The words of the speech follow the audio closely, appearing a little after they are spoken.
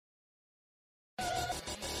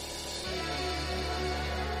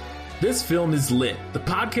This Film is Lit, the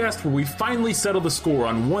podcast where we finally settle the score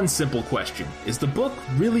on one simple question. Is the book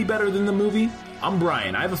really better than the movie? I'm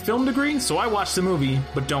Brian. I have a film degree, so I watch the movie,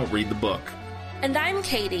 but don't read the book. And I'm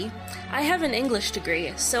Katie. I have an English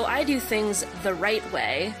degree, so I do things the right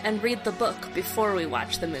way and read the book before we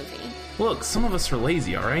watch the movie. Look, some of us are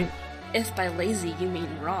lazy, alright? If by lazy you mean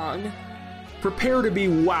wrong. Prepare to be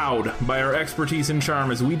wowed by our expertise and charm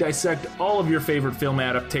as we dissect all of your favorite film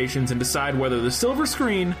adaptations and decide whether the silver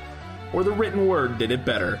screen or the written word did it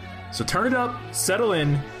better. So turn it up, settle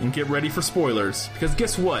in, and get ready for spoilers, because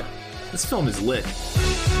guess what? This film is lit.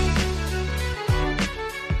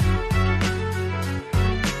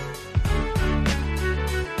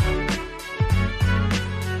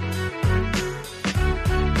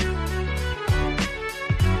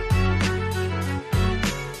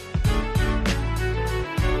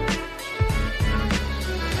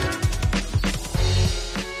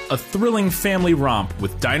 A thrilling family romp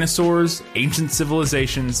with dinosaurs, ancient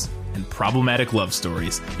civilizations, and problematic love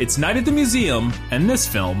stories. It's Night at the Museum, and this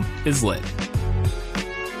film is lit.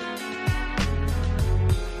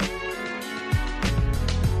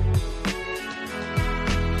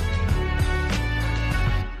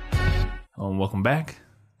 Hello and welcome back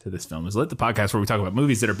to This Film is Lit, the podcast where we talk about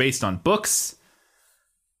movies that are based on books.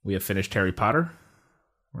 We have finished Harry Potter.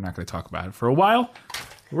 We're not going to talk about it for a while.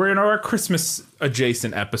 We're in our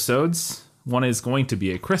Christmas-adjacent episodes. One is going to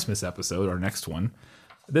be a Christmas episode, our next one.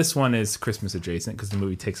 This one is Christmas-adjacent because the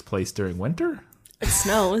movie takes place during winter. It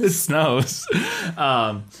snows. It snows.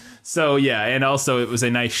 So, yeah, and also it was a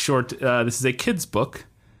nice short... this is a kid's book,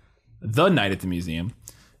 The Night at the Museum.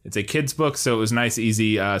 It's a kid's book, so it was nice,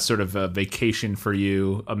 easy sort of a vacation for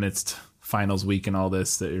you amidst finals week and all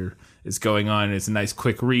this that is going on. It's a nice,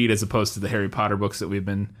 quick read as opposed to the Harry Potter books that we've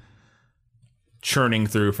been churning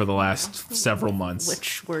through for the last several months.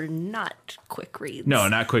 Which were not quick reads. No,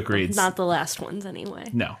 not quick reads. Not the last ones, anyway.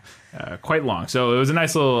 No, quite long. So it was a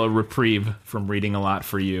nice little reprieve from reading a lot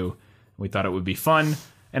for you. We thought it would be fun,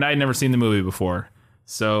 and I had never seen the movie before.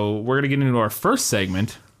 So we're going to get into our first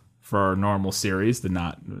segment for our normal series.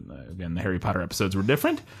 The Harry Potter episodes were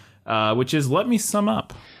different, which is Let Me Sum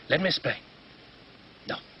Up. Let me explain.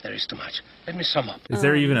 No, there is too much. Let me sum up. Is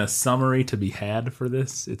there even a summary to be had for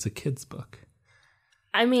this? It's a kid's book.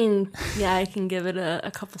 I mean, yeah, I can give it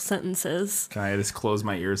a couple sentences. Can I just close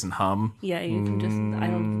my ears and hum? Yeah, you can just... I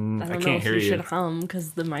don't know if you should hum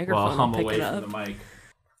because the microphone will pick it up. From the mic.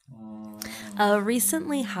 A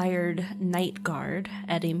recently hired night guard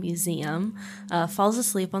at a museum falls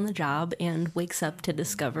asleep on the job and wakes up to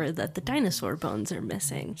discover that the dinosaur bones are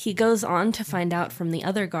missing. He goes on to find out from the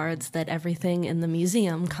other guards that everything in the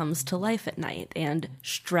museum comes to life at night and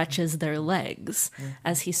stretches their legs.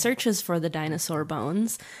 As he searches for the dinosaur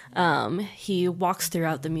bones, he walks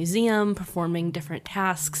throughout the museum, performing different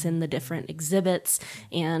tasks in the different exhibits,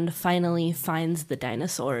 and finally finds the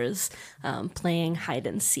dinosaurs playing hide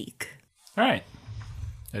and seek. All right.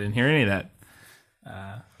 I didn't hear any of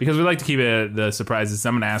that. Because we like to keep it the surprises.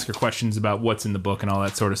 I'm going to ask her questions about what's in the book and all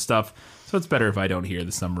that sort of stuff. So it's better if I don't hear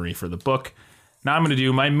the summary for the book. Now I'm going to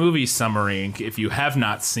do my movie summary. If you have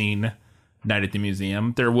not seen Night at the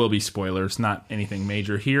Museum, there will be spoilers. Not anything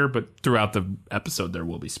major here, but throughout the episode there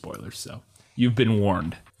will be spoilers. So you've been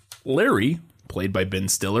warned. Larry, played by Ben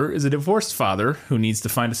Stiller, is a divorced father who needs to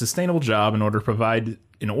find a sustainable job in order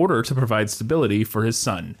to provide stability for his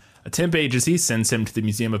son. A temp agency sends him to the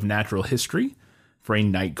Museum of Natural History for a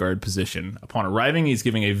night guard position. Upon arriving, he's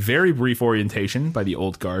giving a very brief orientation by the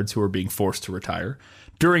old guards who are being forced to retire.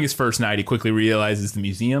 During his first night, he quickly realizes the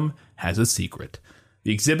museum has a secret.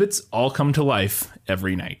 The exhibits all come to life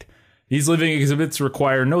every night. These living exhibits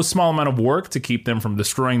require no small amount of work to keep them from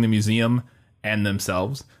destroying the museum and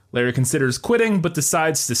themselves. Larry considers quitting, but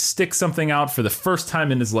decides to stick something out for the first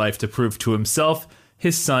time in his life to prove to himself,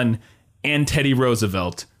 his son, and Teddy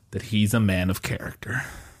Roosevelt that he's a man of character.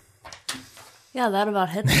 Yeah, that about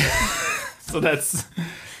hit it. So that's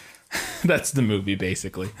the movie,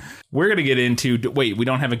 basically. We're going to get into... Wait, we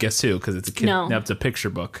don't have a Guess Who, because it's a kid. No, it's a picture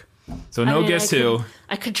book. So Guess Who.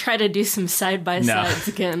 I could try to do some side-by-sides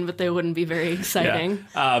again, but they wouldn't be very exciting.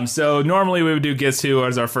 Yeah. So normally we would do Guess Who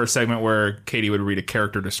as our first segment, where Katie would read a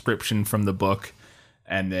character description from the book,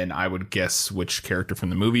 and then I would guess which character from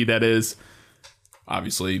the movie that is.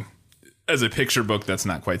 Obviously, as a picture book, that's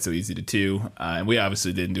not quite so easy to do. And we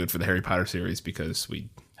obviously didn't do it for the Harry Potter series because we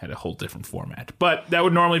had a whole different format. But that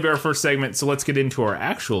would normally be our first segment, so let's get into our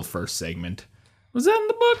actual first segment. Was that in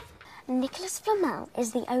the book? Nicholas Flamel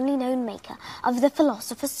is the only known maker of the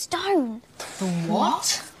Philosopher's Stone. The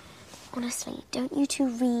what? Honestly, don't you two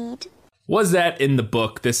read? Was that in the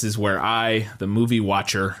book? This is where I, the movie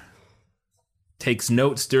watcher, takes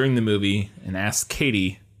notes during the movie and asks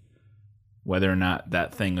Katie whether or not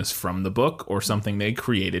that thing is from the book or something they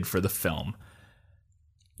created for the film.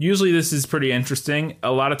 Usually this is pretty interesting.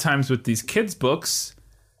 A lot of times with these kids' books,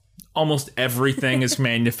 almost everything is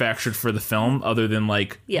manufactured for the film other than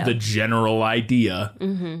the general idea.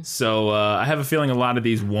 Mm-hmm. So I have a feeling a lot of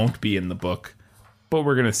these won't be in the book, but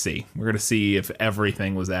we're going to see. We're going to see if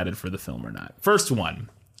everything was added for the film or not. First one.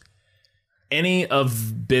 Any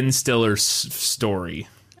of Ben Stiller's story,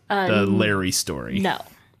 the Larry story? No.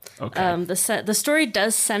 Okay. The story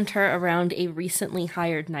does center around a recently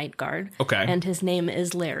hired night guard. Okay. And his name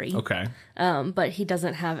is Larry. Okay. But he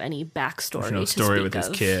doesn't have any backstory. There's no to story speak with his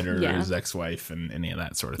of. kid or Yeah. his ex-wife and any of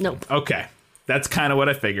that sort of thing. Nope. Okay. That's kind of what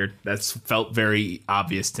I figured. That's felt very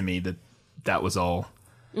obvious to me that was all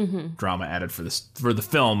drama added for the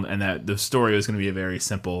film, and that the story was going to be a very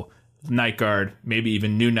simple night guard, maybe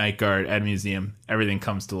even new night guard at a museum. Everything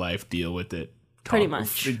comes to life, deal with it. Pretty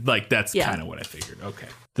much. That's kind of what I figured. Okay.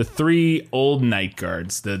 The 3 old night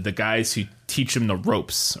guards, the guys who teach him the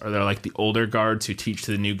ropes, are they like the older guards who teach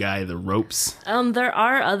the new guy the ropes? There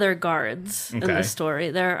are other guards in Okay. the story.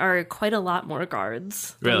 There are quite a lot more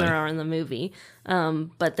guards than Really? there are in the movie.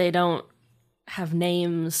 But they don't have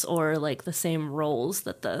names or the same roles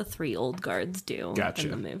that the 3 old guards do Gotcha.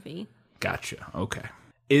 in the movie. Gotcha. Okay.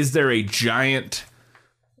 Is there a giant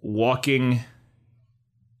walking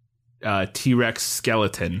T-Rex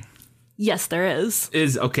skeleton? Yes, there is.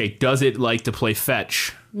 Does it like to play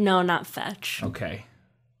fetch? No, not fetch. Okay.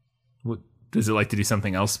 What, does it like to do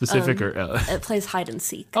something else specific? It plays hide and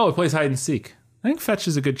seek. Oh, it plays hide and seek. I think fetch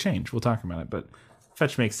is a good change. We'll talk about it, but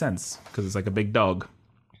fetch makes sense because it's like a big dog.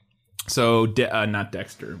 So, not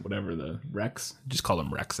Dexter, whatever the Rex. Just call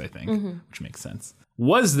him Rex, I think, which makes sense.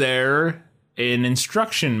 Was there an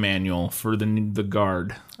instruction manual for the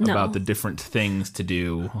guard about the different things to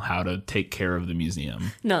do, how to take care of the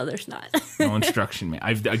museum? No, there's not. No instruction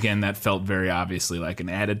manual. Again, that felt very obviously like an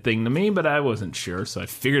added thing to me, but I wasn't sure, so I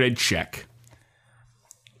figured I'd check.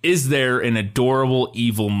 Is there an adorable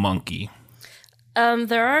evil monkey?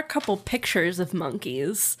 There are a couple pictures of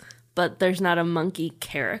monkeys, but there's not a monkey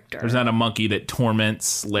character. There's not a monkey that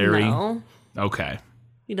torments Larry? No. Okay.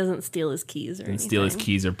 He doesn't steal his keys or anything. Steal his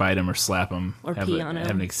keys or bite him or slap him. Or pee on him.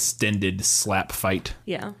 Have an extended slap fight.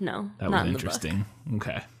 Yeah, no. That not was in the book. interesting.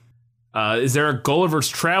 Okay. Is there a Gulliver's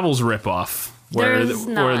Travels ripoff where There's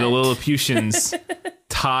where the not. Lilliputians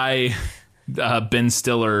tie Ben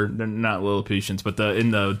Stiller, not Lilliputians, but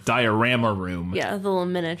in the diorama room, Yeah, the little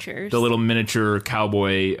miniatures. the little miniature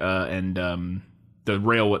cowboy and the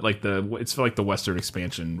railway, it's like the Western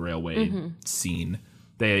Expansion railway scene.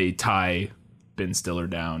 They tie Ben Stiller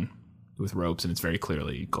down with ropes, and it's very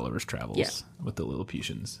clearly Gulliver's Travels with the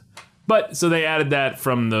Lilliputians. But so they added that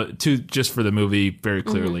just for the movie, very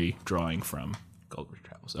clearly drawing from Gulliver's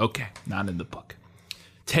Travels. Okay, not in the book.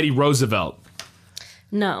 Teddy Roosevelt.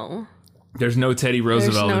 No. There's no Teddy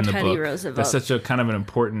Roosevelt no in the Teddy book. Roosevelt. That's such a kind of an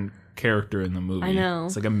important character in the movie. I know.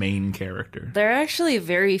 It's like a main character. There are actually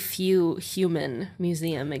very few human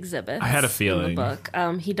museum exhibits. I had a in feeling. the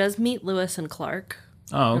book. He does meet Lewis and Clark.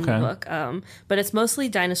 Oh, In the okay. book, but it's mostly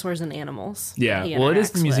dinosaurs and animals. Yeah, that he well, it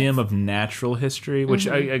is the interacts Museum with. of Natural History, which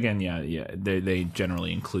they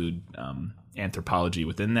generally include anthropology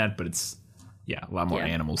within that, but it's a lot more Yeah.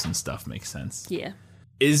 animals and stuff makes sense. Yeah.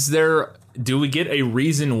 Do we get a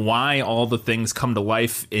reason why all the things come to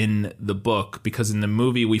life in the book? Because in the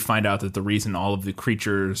movie we find out that the reason all of the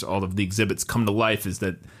creatures, all of the exhibits come to life is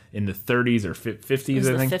that in the 30s or 50s, It was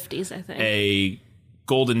I the think, 50s, I think. a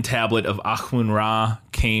golden tablet of Akhmun-Ra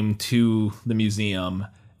came to the museum,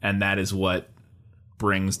 and that is what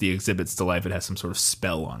brings the exhibits to life. It has some sort of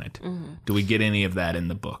spell on it. Do we get any of that in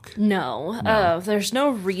the book? No. There's no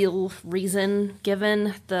real reason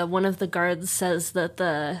given. One of the guards says that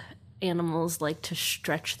the animals like to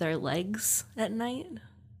stretch their legs at night.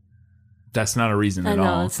 That's not a reason I at know,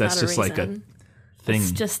 all. it's That's not a just like a reason. thing.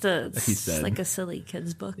 It's just he said. like a silly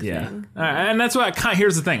kid's book Yeah. thing. And that's what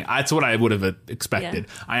here's the thing. That's what I would have expected.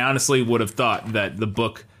 Yeah. I honestly would have thought that the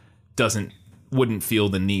book wouldn't feel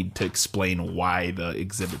the need to explain why the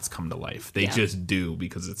exhibits come to life. They just do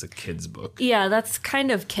because it's a kid's book. Yeah, that's kind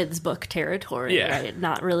of kids' book territory, Yeah. right?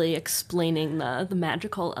 Not really explaining the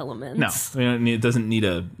magical elements. No, I mean, it doesn't need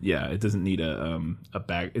a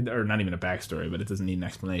back, or not even a backstory, but it doesn't need an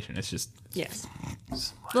explanation. It's just Yeah. how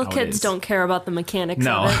Little it kids is. don't care about the mechanics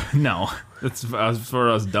No, of it. no, that's for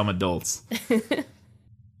us dumb adults.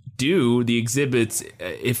 Do the exhibits,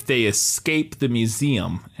 if they escape the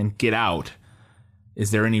museum and get out,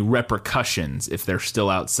 is there any repercussions if they're still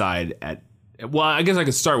outside at Well, I guess I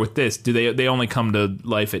could start with this. Do they only come to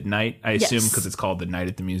life at night? I assume Yes. because it's called the Night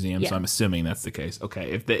at the Museum. Yeah. So I'm assuming that's the case.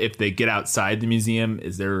 Okay. If they get outside the museum,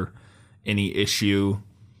 is there any issue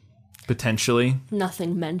potentially?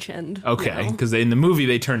 Nothing mentioned. Okay, no. because in the movie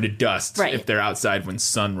they turn to dust Right. if they're outside when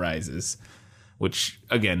sun rises, which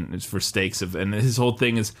again is for stakes of. And his whole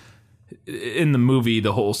thing is in the movie.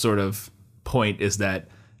 The whole sort of point is that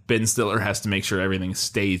Ben Stiller has to make sure everything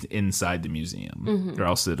stays inside the museum, or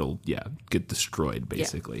else it'll get destroyed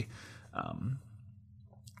basically.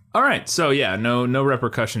 All right, so no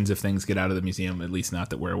repercussions if things get out of the museum, at least not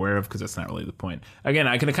that we're aware of, because that's not really the point. Again,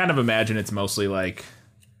 I can kind of imagine it's mostly like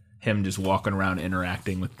him just walking around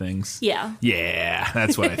interacting with things. Yeah. Yeah,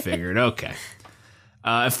 that's what I figured. Okay.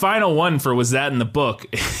 A final one for was that in the book?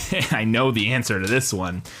 I know the answer to this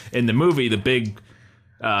one. In the movie, the big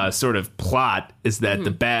sort of plot is that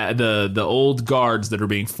the old guards that are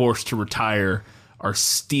being forced to retire are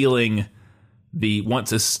want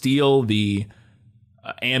to steal the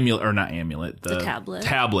amulet, or not amulet, the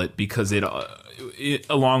tablet, because it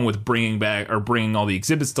along with bringing all the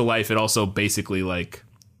exhibits to life, it also basically like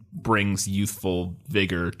brings youthful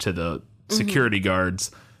vigor to the security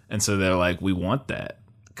guards, and so they're like, we want that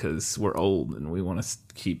because we're old and we want to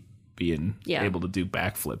keep being able to do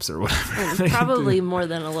backflips or whatever. Probably more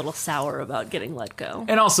than a little sour about getting let go.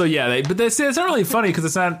 And also, but it's not really funny because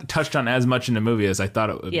it's not touched on as much in the movie as I thought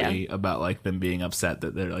it would be about like them being upset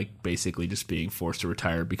that they're like basically just being forced to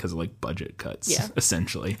retire because of like budget cuts,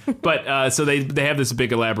 essentially. But so they have this big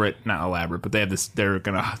not elaborate, but they have this. They're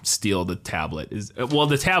gonna steal the tablet.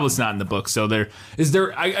 The tablet's not in the book, so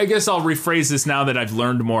I guess I'll rephrase this now that I've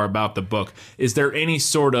learned more about the book. Is there any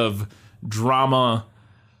sort of drama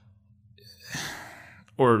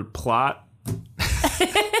or plot?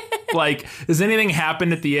 Like, does anything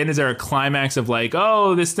happen at the end? Is there a climax of like,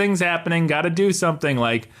 oh, this thing's happening, gotta do something?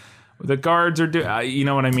 Like, the guards are you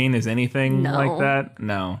know what I mean? Is anything like that?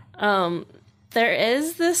 No. There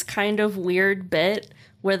is this kind of weird bit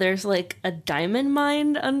where there's like a diamond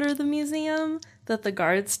mine under the museum that the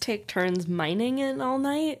guards take turns mining in all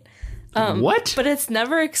night. What? But it's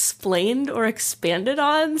never explained or expanded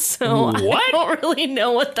on, so What? I don't really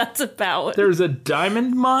know what that's about. There's a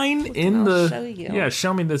diamond mine in I'll the... show you. Yeah,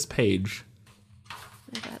 show me this page.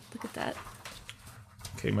 Look at that.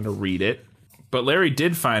 Okay, I'm going to read it. But Larry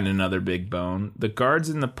did find another big bone. The guards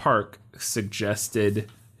in the park suggested...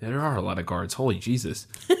 There are a lot of guards, holy Jesus.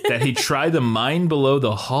 That he try the mine below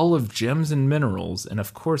the Hall of Gems and Minerals. And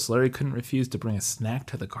of course, Larry couldn't refuse to bring a snack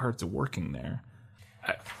to the guards working there.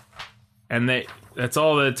 And that's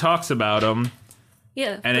all that it talks about them.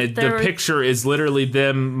 Yeah. And the picture is literally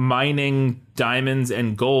them mining diamonds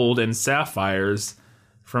and gold and sapphires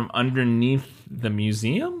from underneath the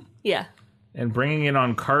museum? Yeah. And bringing it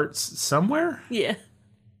on carts somewhere? Yeah.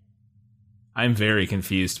 I'm very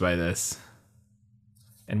confused by this.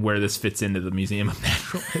 And where this fits into the Museum of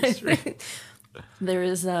Natural History. There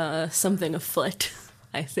is something afoot.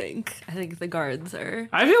 I think the guards are...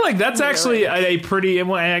 I feel like that's actually a pretty...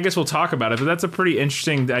 Well, I guess we'll talk about it, but that's a pretty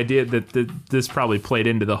interesting idea that this probably played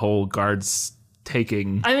into the whole guards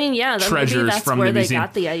taking treasures that's from where the museum. They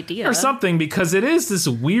got the idea. Or something, because it is this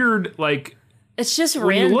weird, like... It's just when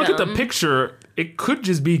random. you look at the picture, it could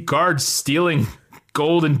just be guards stealing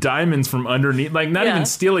gold and diamonds from underneath. Like, not even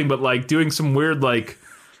stealing, but like doing some weird, like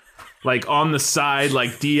on the side, like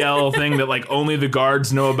DL thing that like only the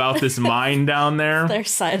guards know about this mine down there. Their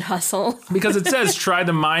side hustle. Because it says try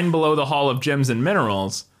the mine below the Hall of Gems and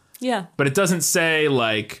Minerals. Yeah. But it doesn't say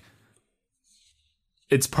like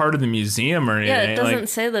it's part of the museum or anything. Yeah, it doesn't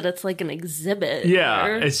say that it's like an exhibit. Yeah,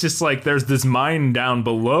 it's just like there's this mine down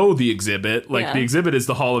below the exhibit. Like the exhibit is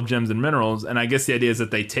the Hall of Gems and Minerals. And I guess the idea is that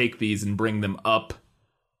they take these and bring them up.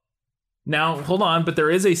 Now, hold on, but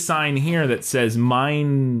there is a sign here that says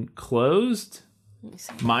mine closed.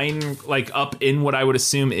 Mine, like up in what I would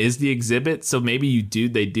assume is the exhibit. So maybe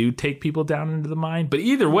they do take people down into the mine. But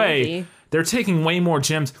either way, they're taking way more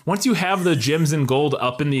gems. Once you have the gems and gold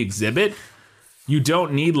up in the exhibit, you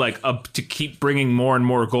don't need to keep bringing more and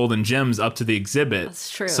more gold and gems up to the exhibit.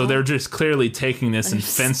 That's true. So they're just clearly taking this and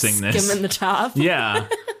fencing this. Skimming the top. Yeah.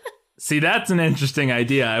 See, that's an interesting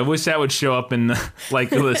idea. I wish that would show up in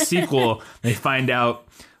the sequel. They find out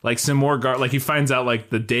like some more guard, like he finds out like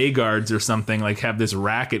the day guards or something like have this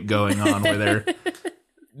racket going on where they're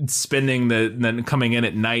spending then coming in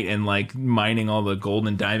at night and like mining all the gold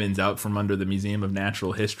and diamonds out from under the Museum of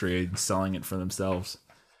Natural History and selling it for themselves.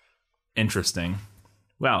 Interesting.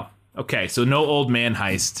 Well, okay, so no old man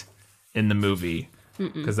heist in the movie.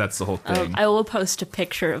 Because that's the whole thing. I will post a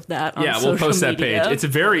picture of that on social we'll post that media page. It's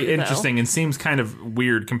very interesting and seems kind of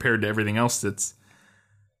weird compared to everything else that's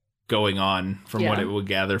going on from what it would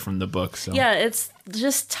gather from the book. So Yeah, it's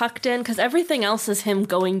just tucked in because everything else is him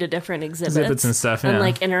going to different exhibits and stuff, and yeah.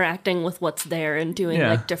 like interacting with what's there and doing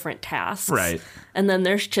Yeah. like different tasks. Right. And then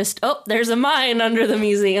there's just, there's a mine under the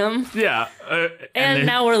museum. Yeah. And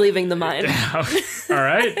now we're leaving the mine. All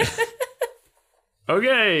right.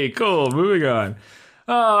 Okay, cool. Moving on.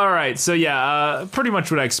 All right. So yeah, pretty much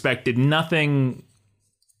what I expected. Nothing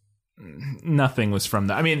was from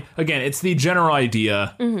that. I mean, again, it's the general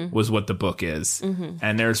idea was what the book is.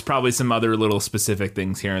 And there's probably some other little specific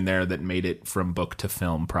things here and there that made it from book to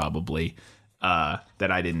film probably that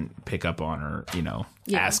I didn't pick up on or,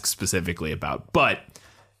 ask specifically about. But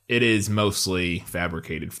it is mostly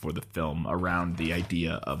fabricated for the film around the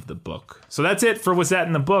idea of the book. So that's it for what's that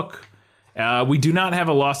in the book. We do not have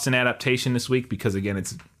a Lost in adaptation this week because, again,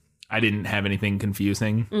 I didn't have anything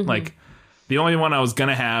confusing. Like, the only one I was going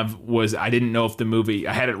to have was I didn't know if the movie,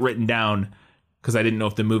 I had it written down because I didn't know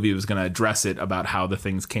if the movie was going to address it about how the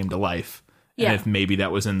things came to life. Yeah. And if maybe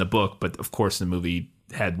that was in the book. But of course, the movie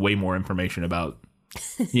had way more information about,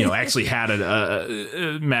 actually had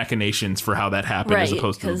machinations for how that happened as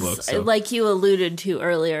opposed to the book. So. Like you alluded to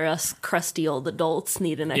earlier, us crusty old adults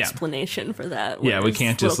need an explanation for that. Yeah, we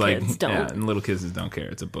can't just little kids don't. Yeah, and little kids just don't care.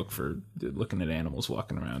 It's a book for looking at animals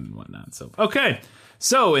walking around and whatnot. So, okay.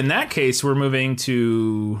 So in that case, we're moving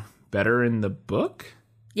to better in the book.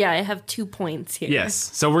 Yeah, I have 2 points here. Yes.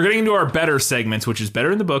 So we're getting into our better segments, which is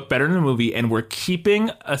better in the book, better in the movie, and we're keeping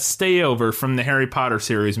a stayover from the Harry Potter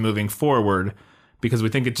series moving forward because we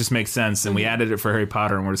think it just makes sense, and we added it for Harry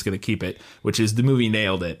Potter, and we're just going to keep it, which is the movie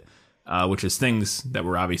nailed it, which is things that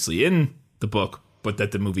were obviously in the book, but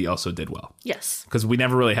that the movie also did well. Yes. Because we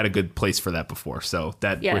never really had a good place for that before, so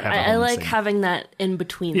that Yeah, we have a I home like segment. having that in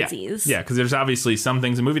between Yeah, these. yeah, because there's obviously some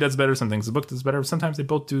things the movie does better, some things the book does better. Sometimes they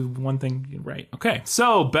both do one thing right. Okay,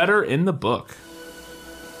 so better in the book.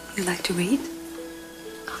 You like to read?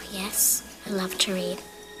 Oh, yes. I love to read.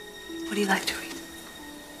 What do you like to read?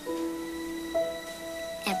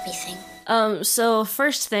 Everything. So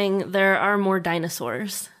first thing, there are more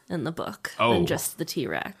dinosaurs in the book Oh. than just the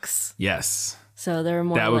T-Rex. Yes. So there are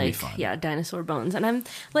more That would be like, fun. dinosaur bones. And I'm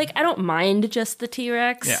like, I don't mind just the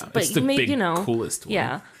T-Rex. Yeah, but it's the maybe, big, coolest one.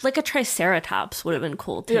 Yeah. Like a Triceratops would have been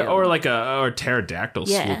cool too. Yeah, or like a pterodactyl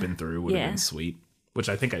Yeah. swooping through would have been sweet, which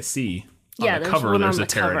I think I see on Yeah, the there's cover. one There's on a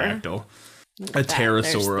the cover. pterodactyl, a there's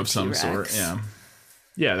pterosaur the of some sort. T-Rex. Yeah,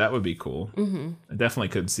 yeah, that would be cool. I definitely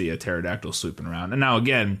could see a pterodactyl swooping around. And now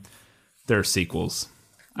again, there are sequels.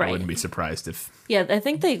 I Right. wouldn't be surprised if. Yeah, I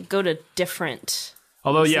think they go to different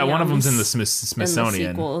Although, yeah, one of them's in the museums Smithsonian. in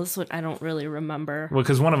the sequels, which I don't really remember. Well,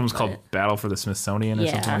 because one of them's called Battle for the Smithsonian or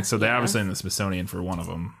something. Yeah, Like, so they're yeah. obviously in the Smithsonian for one of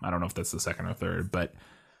them. I don't know if that's the second or third, but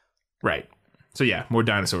right. So yeah, more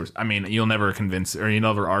dinosaurs. I mean, you'll never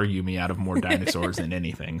argue me out of more dinosaurs than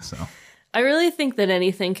anything. So I really think that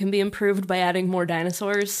anything can be improved by adding more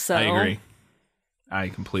dinosaurs. So I agree. I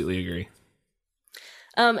completely agree.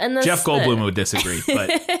 And this, Jeff Goldblum would disagree,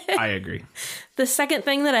 but I agree. The second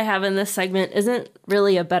thing that I have in this segment isn't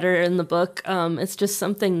really a better in the book. It's just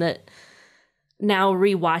something that now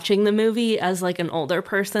rewatching the movie as like an older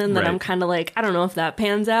person that Right. I'm kind of like, I don't know if that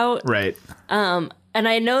pans out. Right. And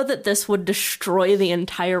I know that this would destroy the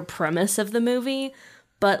entire premise of the movie,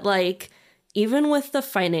 but like even with the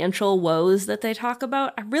financial woes that they talk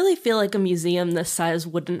about, I really feel like a museum this size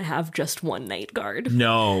wouldn't have just one night guard.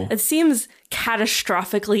 No, It seems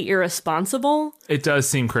catastrophically irresponsible, it does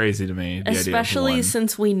seem crazy to me. The idea of especially one.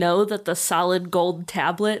 since we know that the solid gold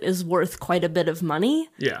tablet is worth quite a bit of money.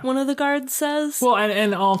 Yeah. One of the guards says. Well,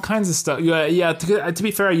 and all kinds of stuff. Yeah. To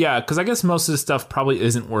be fair, yeah, because I guess most of the stuff probably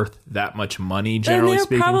isn't worth that much money, and generally there are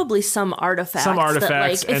speaking. probably some artifacts. Some artifacts,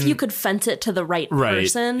 that, like, if and- you could fence it to the right Right.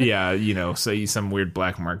 person. Yeah, say some weird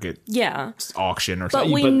black market Yeah. auction or But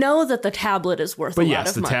something. we know that the tablet is worth a lot yes,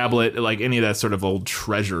 of the money. tablet, like any of that sort of old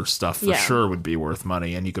treasure stuff, for Yeah. sure would be worth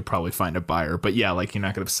money, and you could probably find a buyer. But yeah, like you're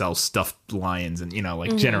not going to sell stuffed lions, and like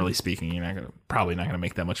Mm-hmm. generally speaking, you're probably not going to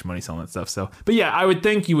make that much money selling that stuff. So, but yeah, I would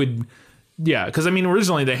think you would. Yeah, because I mean,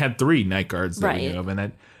 originally they had 3 night guards that we Right. knew of,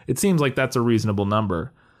 and it seems like that's a reasonable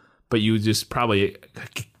number. But you just probably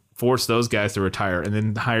force those guys to retire, and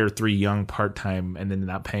then hire 3 young part time, and then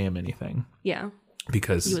not pay them anything. Yeah.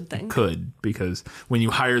 Because You would think. because when you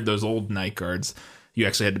hired those old night guards, you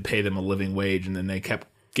actually had to pay them a living wage, and then they kept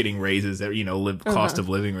getting raises that cost of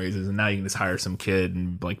living raises, and now you can just hire some kid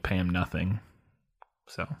and like pay him nothing.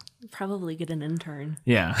 So Probably get an intern.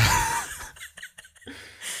 yeah,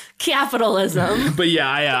 Capitalism. But yeah,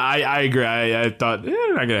 I agree. I thought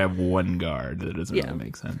they're not gonna have one guard. That doesn't really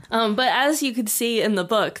make sense. But as you could see in the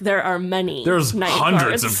book, there are many. There's night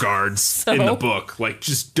hundreds guards. of guards in the book, like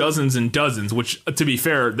just dozens and dozens. Which, to be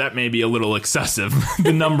fair, that may be a little excessive.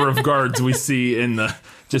 The number of guards we see in the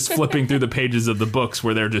just flipping through the pages of the books,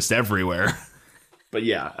 where they're just everywhere. But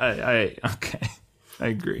yeah, I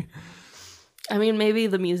agree. I mean, maybe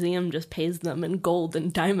the museum just pays them in gold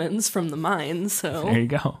and diamonds from the mines, so There you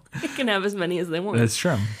go. they can have as many as they want. That's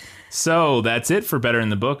true. So that's it for Better in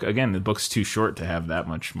the Book. Again, the book's too short to have that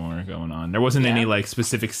much more going on. There wasn't any like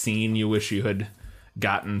specific scene you wish you had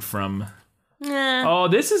gotten from. Oh,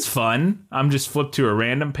 this is fun. I'm just flipped to a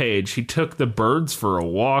random page. He took the birds for a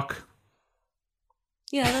walk.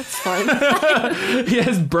 Yeah, that's fun. He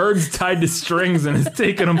has birds tied to strings and is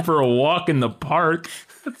taking them for a walk in the park.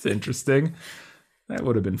 That's interesting. That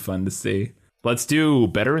would have been fun to see. Let's do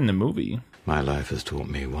Better in the Movie. My life has taught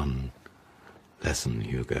me one lesson,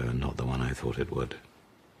 Hugo, and not the one I thought it would.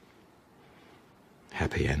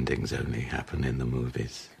 Happy endings only happen in the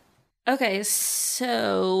movies. Okay,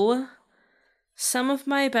 so some of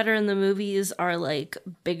my Better in the Movies are like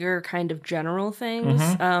bigger kind of general things.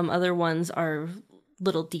 Other ones are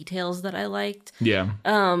little details that I liked. Yeah.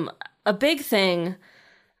 A big thing,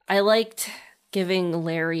 I liked giving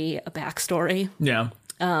Larry a backstory. Yeah.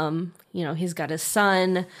 You know, he's got his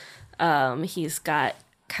son. He's got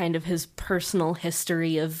kind of his personal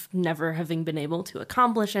history of never having been able to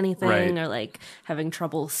accomplish anything Right. or like having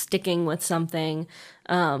trouble sticking with something.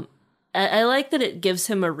 I like that it gives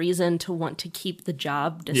him a reason to want to keep the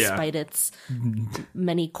job despite its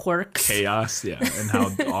many quirks. Chaos, yeah, and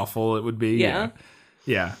how awful it would be. Yeah.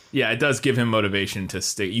 Yeah, it does give him motivation to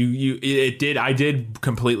stick. I did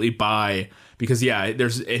completely buy because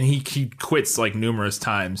he quits like numerous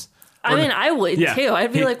times. I mean, I would too.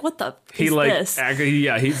 I'd be like, "What the? This?"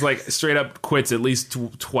 He's like straight up quits at least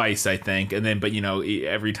twice, I think, and then but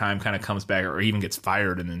every time kind of comes back or even gets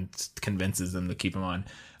fired and then convinces them to keep him on.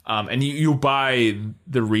 And you buy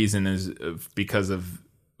the reason is because of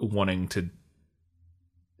wanting to.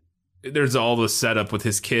 There's all the setup with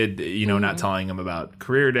his kid, not telling him about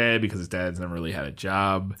career day because his dad's never really had a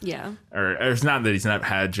job. Yeah. Or it's not that he's not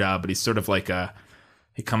had a job, but he's sort of like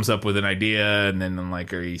he comes up with an idea and then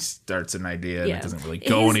or he starts an idea and it doesn't really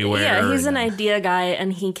go anywhere. Yeah, he's an idea guy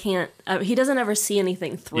and he can't, he doesn't ever see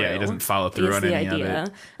anything through. Yeah, he doesn't follow through on any of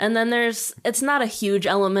it. And then it's not a huge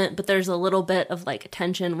element, but there's a little bit of like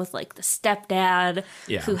tension with like the stepdad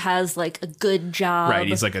who has like a good job. Right,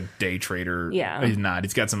 he's like a day trader. Yeah. He's not.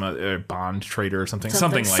 He's got some bond trader or something.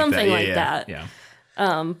 Something like that. Yeah.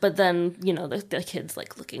 But then, the kid's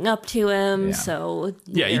like looking up to him. Yeah. So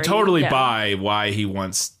you totally buy why he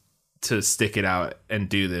wants to stick it out and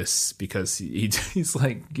do this because he's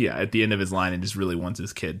like, at the end of his line and just really wants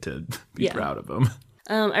his kid to be proud of him.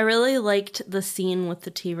 I really liked the scene with the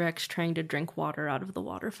T-Rex trying to drink water out of the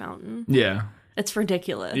water fountain. Yeah. It's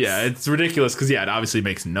ridiculous. Yeah, it's ridiculous because, it obviously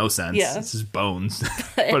makes no sense. Yeah. It's just bones,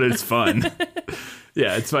 but it's fun.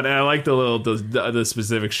 Yeah, it's fun. And I like the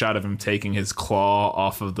specific shot of him taking his claw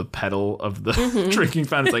off of the pedal of the drinking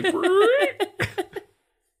fountain. It's like,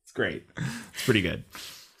 it's great. It's pretty good.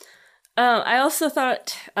 I also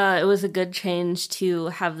thought it was a good change to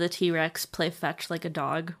have the T-Rex play fetch like a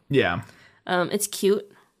dog. Yeah. It's cute.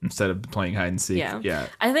 Instead of playing hide and seek. Yeah.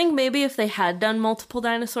 I think maybe if they had done multiple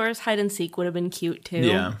dinosaurs, hide and seek would have been cute too.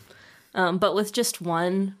 Yeah. But with just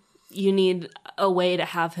one, you need a way to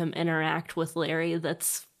have him interact with Larry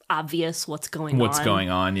that's obvious what's going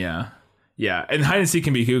on. Yeah. Yeah. And hide and seek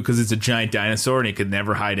can be cute because it's a giant dinosaur and he could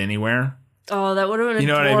never hide anywhere. Oh, that would have been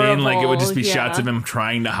adorable. What I mean? Like, it would just be shots of him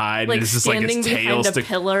trying to hide. Like, and it's just standing like his tail behind a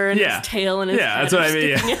pillar and his tail and his head. That's what I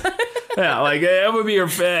mean. Yeah. Yeah, like,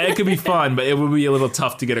 it could be fun, but it would be a little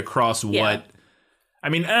tough to get across what... I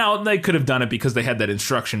mean, they could have done it because they had that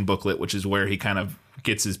instruction booklet, which is where he kind of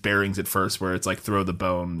gets his bearings at first, where it's like throw the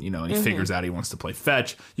bone, and he figures out he wants to play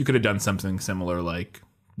fetch. You could have done something similar, like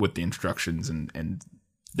with the instructions and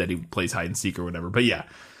that he plays hide and seek or whatever. But yeah,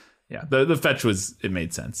 the fetch it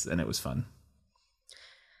made sense and it was fun.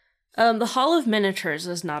 The Hall of Miniatures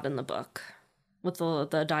is not in the book with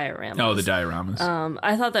the dioramas. Oh, the dioramas.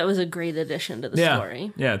 I thought that was a great addition to the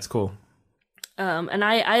story. Yeah, it's cool. And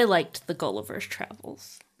I liked the Gulliver's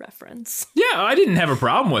Travels reference. Yeah, I didn't have a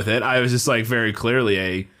problem with it. I was just like very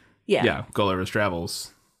clearly Gulliver's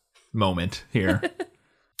Travels moment here.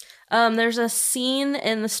 There's a scene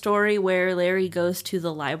in the story where Larry goes to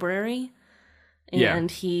the library and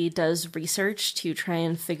he does research to try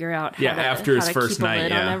and figure out how after his first keep a night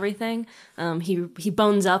lid on everything. He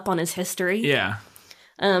bones up on his history. Yeah.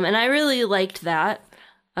 And I really liked that.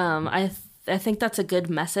 I I think that's a good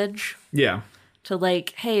message Yeah. to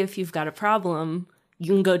like, hey, if you've got a problem, you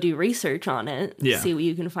can go do research on it, see what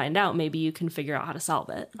you can find out. Maybe you can figure out how to solve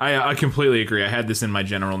it. I completely agree. I had this in my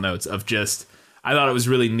general notes of just, I thought it was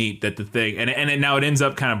really neat that the thing, now it ends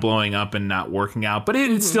up kind of blowing up and not working out, but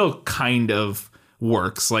it still kind of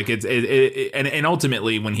works. Like and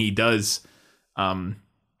ultimately when he does, at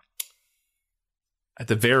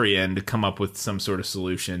the very end, come up with some sort of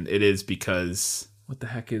solution, it is because, what the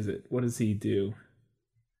heck is it? What does he do?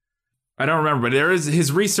 I don't remember, but there is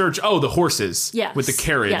his research. Oh, the horses. Yes. With the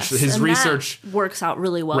carriage. Yes. His and research that works out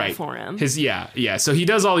really well for him. So he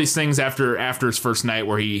does all these things after his first night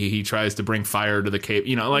where he tries to bring fire to the cave.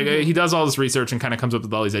 You know, like he does all this research and kind of comes up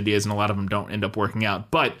with all these ideas, and a lot of them don't end up working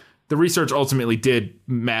out. But the research ultimately did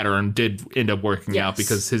matter and did end up working out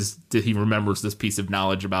because he remembers this piece of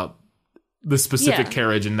knowledge about the specific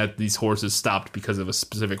carriage and that these horses stopped because of a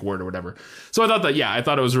specific word or whatever. So I thought that, I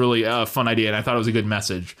thought it was really a fun idea, and I thought it was a good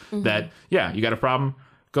message that, you got a problem,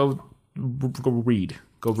 go read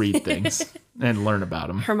things and learn about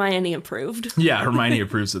them. Hermione approved. Yeah, Hermione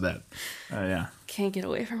approves of that. Can't get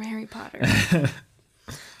away from Harry Potter.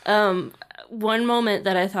 One moment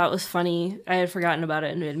that I thought was funny, I had forgotten about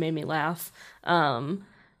it and it made me laugh.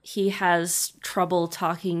 He has trouble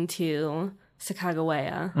talking to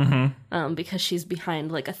Sacagawea because she's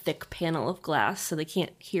behind like a thick panel of glass, so they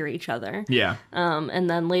can't hear each other. Yeah. And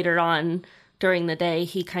then later on during the day,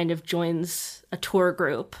 he kind of joins a tour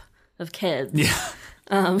group of kids. Yeah.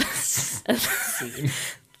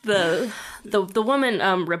 The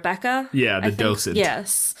woman, Rebecca. Yeah, the docent.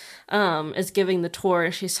 Yes. Is giving the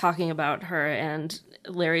tour. She's talking about her, and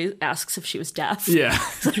Larry asks if she was deaf. Yeah.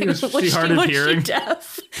 Was she hard of hearing? Was she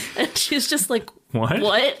deaf? And she's just like, What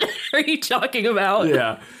are you talking about?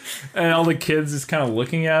 Yeah. And all the kids is kind of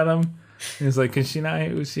looking at him. And he's like,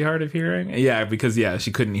 was she hard of hearing? Yeah, because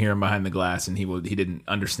she couldn't hear him behind the glass, and he didn't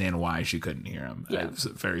understand why she couldn't hear him. Yeah. It was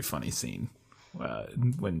a very funny scene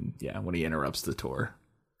when he interrupts the tour.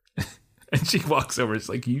 And she walks over. It's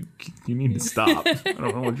like, you need to stop. I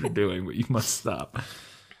don't know what you're doing, but you must stop.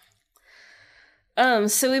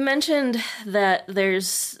 So we mentioned that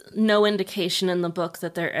there's no indication in the book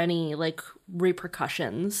that there are any like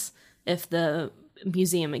repercussions if the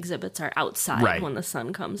museum exhibits are outside when the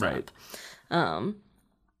sun comes up. And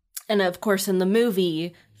of course, in the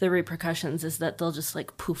movie, the repercussions is that they'll just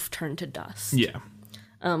like poof turn to dust. Yeah.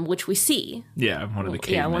 Which we see. Yeah, one of the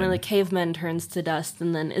cavemen. Yeah, one of the cavemen turns to dust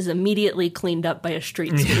and then is immediately cleaned up by a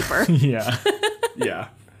street sweeper. Yeah. Yeah.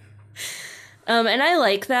 And I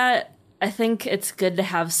like that. I think it's good to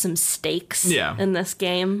have some stakes in this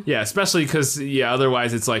game. Yeah, especially because,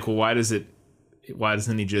 otherwise it's like, well, why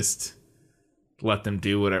doesn't he just let them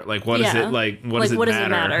do whatever? Like, what is it? Like, what does it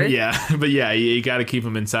matter? Yeah, but you got to keep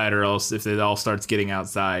them inside, or else if it all starts getting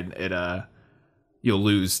outside, you'll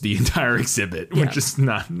lose the entire exhibit, which is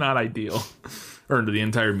not ideal, or the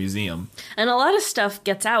entire museum. And a lot of stuff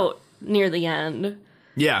gets out near the end.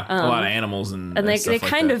 Yeah, a lot of animals and they stuff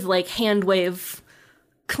kind of like hand wave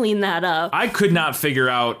clean that up. I could not figure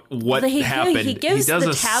out what happened. He gives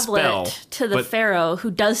the tablet to the pharaoh, who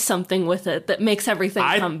does something with it that makes everything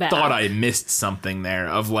come back. I thought I missed something there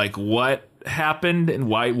of like what happened and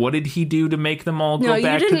why. What did he do to make them all go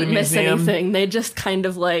back to the museum? No, you didn't miss anything. They just kind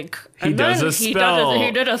of like he does a spell. He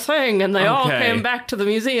did a thing, and they all came back to the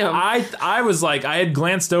museum. I was like, I had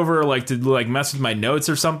glanced over like to like mess with my notes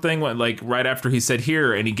or something, like right after he said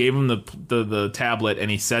here, and he gave him the tablet, and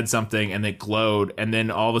he said something, and it glowed, and then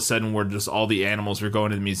all of a sudden we're just all the animals were going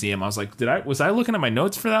to the museum. I was like, was I looking at my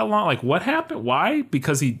notes for that long? Like, what happened? Why?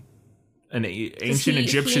 Because an ancient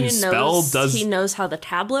Egyptian spell does. He knows how the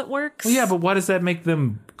tablet works. Well, yeah, but why does that make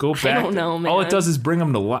them go back? I don't know, man. All it does is bring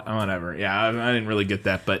them to life. Oh, whatever. Yeah, I didn't really get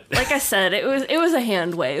that, but like I said, it was a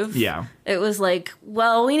hand wave. Yeah, it was like,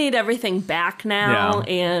 well, we need everything back now,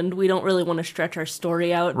 and we don't really want to stretch our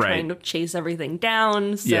story out trying to chase everything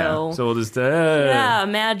down. So so we'll just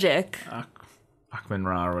magic. Akhman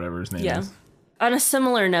Ra or whatever his name is. On a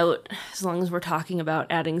similar note, as long as we're talking about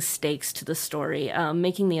adding stakes to the story,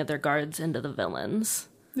 making the other guards into the villains.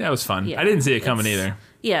 Yeah, it was fun. Yeah, I didn't see it coming either.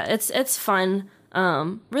 Yeah, it's fun.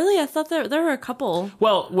 Really, I thought there were a couple.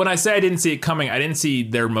 Well, when I say I didn't see it coming, I didn't see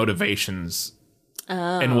their motivations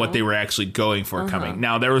and what they were actually going for coming.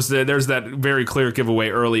 Now, there's that very clear giveaway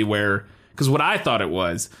early where, because what I thought it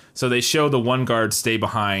was, so they show the one guard stay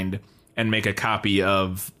behind and make a copy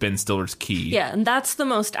of Ben Stiller's key. Yeah, and that's the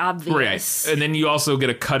most obvious. Right. And then you also get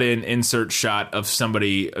a cut-in insert shot of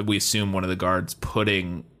somebody, we assume one of the guards,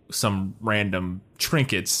 putting some random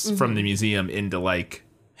trinkets from the museum into, like,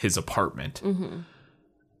 his apartment.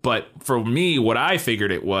 But for me, what I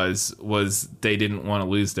figured it was they didn't want to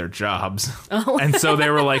lose their jobs. Oh. And so they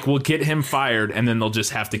were like, we'll get him fired and then they'll just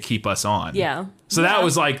have to keep us on. Yeah. So that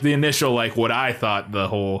was like the initial, like what I thought the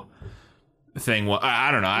whole thing was. I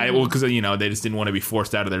don't know. Because, you know, they just didn't want to be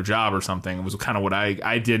forced out of their job or something. It was kind of what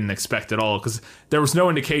I didn't expect at all. Because there was no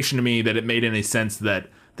indication to me that it made any sense that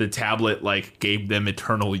the tablet like gave them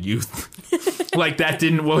eternal youth. Like that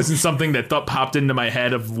wasn't something that popped into my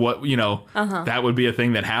head of what, you know, that would be a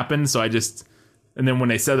thing that happened. So and then when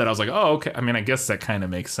they said that, I was like, oh, okay. I mean, I guess that kind of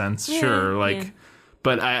makes sense. Yeah, sure. Like,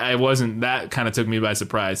 but I wasn't, that kind of took me by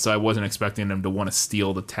surprise. So I wasn't expecting them to want to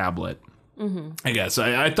steal the tablet. I guess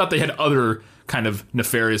I thought they had other kind of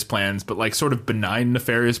nefarious plans, but like sort of benign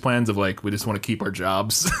nefarious plans of like, we just want to keep our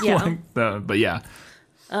jobs. Yeah. But yeah.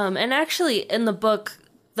 And actually in the book,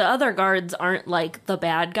 the other guards aren't like the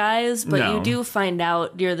bad guys, but you do find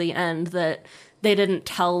out near the end that they didn't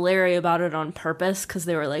tell Larry about it on purpose because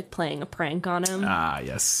they were like playing a prank on him. Ah,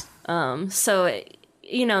 yes. So,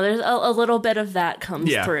 you know, there's a little bit of that comes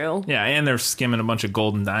through. Yeah, and they're skimming a bunch of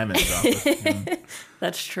golden diamonds off it.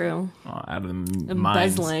 That's true. Out of the mines.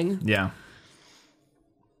 Embezzling. Yeah.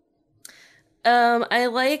 I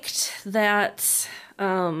liked that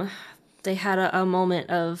they had a moment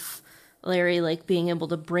of Larry like being able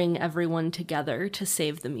to bring everyone together to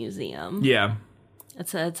save the museum. Yeah.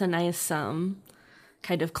 It's a nice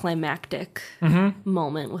kind of climactic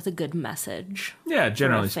moment with a good message. Yeah,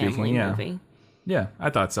 generally speaking, yeah. Movie. Yeah, I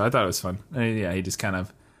thought so. I thought it was fun. Yeah, he just kind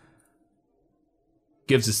of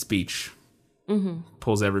gives a speech,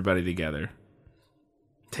 pulls everybody together,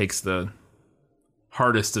 takes the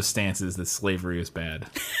hardest of stances that slavery is bad.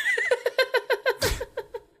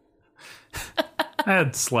 I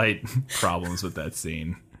had slight problems with that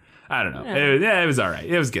scene. I don't know. It was all right.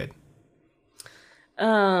 It was good.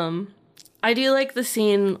 I do like the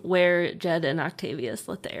scene where Jed and Octavius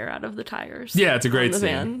let the air out of the tires. Yeah, it's a great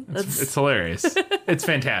scene. It's hilarious. It's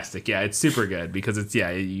fantastic. Yeah, it's super good because it's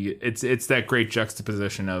that great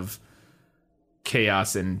juxtaposition of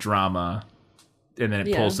chaos and drama, and then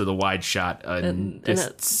it pulls to the wide shot and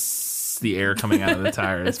it's the air coming out of the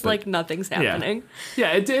tires. It's like nothing's happening.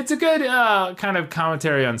 Yeah, it's a good kind of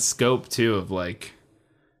commentary on scope too. Of like,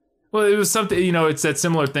 well, it was something, you know, it's that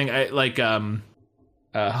similar thing.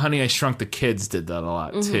 Honey, I Shrunk the Kids did that a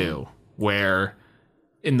lot too, where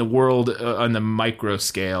in the world on the micro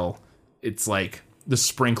scale, it's like the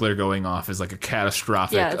sprinkler going off is like a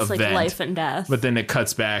catastrophic it's event, like life and death. But then it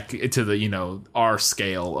cuts back to the, you know, our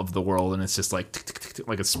scale of the world, and it's just like tick, tick, tick, tick,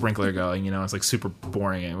 like a sprinkler going. You know, it's like super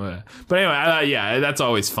boring. But anyway, that's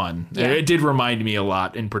always fun. Yeah. It did remind me a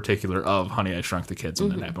lot, in particular, of Honey, I Shrunk the Kids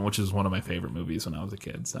when that happened, which is one of my favorite movies when I was a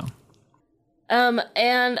kid. So.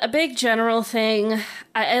 And a big general thing,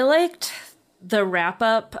 I liked the wrap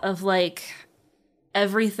up of like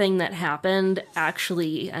everything that happened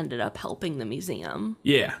actually ended up helping the museum.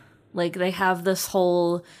 Yeah. Like they have this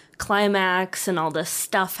whole climax and all this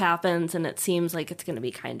stuff happens and it seems like it's going to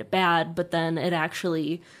be kind of bad, but then it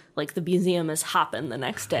actually, like the museum is hopping the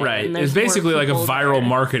next day. Right. And it's basically like a viral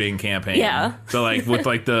marketing campaign. Yeah. So like with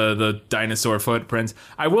like the dinosaur footprints.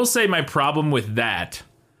 I will say my problem with that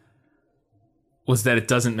was that it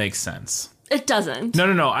doesn't make sense. It doesn't.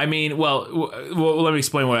 No. I mean, well, let me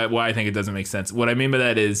explain why I think it doesn't make sense. What I mean by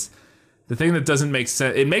that is the thing that doesn't make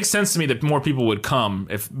sense. It makes sense to me that more people would come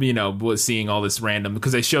if, you know, was seeing all this random,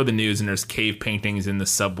 because they show the news and there's cave paintings in the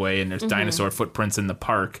subway and there's dinosaur footprints in the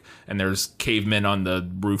park and there's cavemen on the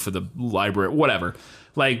roof of the library, whatever.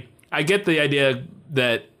 Like, I get the idea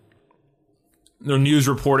that the news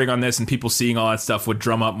reporting on this and people seeing all that stuff would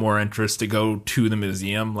drum up more interest to go to the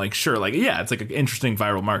museum. Like, sure, like, yeah, it's like an interesting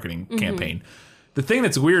viral marketing campaign. The thing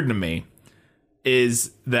that's weird to me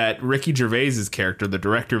is that Ricky Gervais's character, the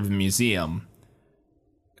director of the museum,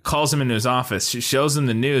 calls him into his office. She shows him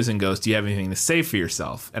the news and goes, "Do you have anything to say for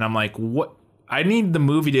yourself?" And I'm like, what? I need the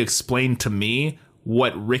movie to explain to me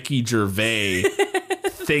what Ricky Gervais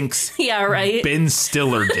thinks Ben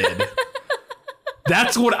Stiller did.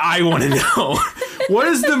 That's what I want to know. What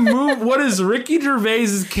is the move? What does Ricky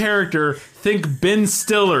Gervais's character think Ben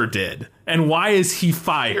Stiller did, and why is he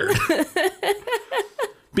fired?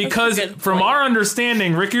 Because from our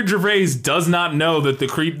understanding, Ricky Gervais does not know that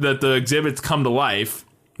the exhibits come to life.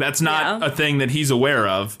 That's not a thing that he's aware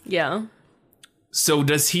of. Yeah. So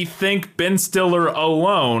does he think Ben Stiller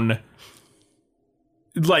alone,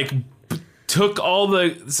 like, took all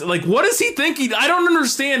the, like, what is he thinking? I don't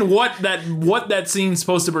understand what that scene's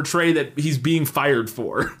supposed to portray that he's being fired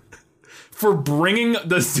for. For bringing,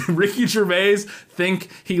 does Ricky Gervais think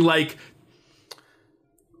he, like,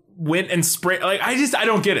 went and sprayed. Like, I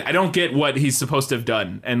don't get it. I don't get what he's supposed to have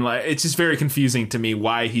done. And like, it's just very confusing to me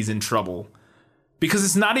why he's in trouble. Because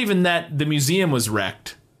it's not even that the museum was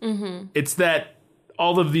wrecked. Mm-hmm. It's that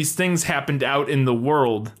all of these things happened out in the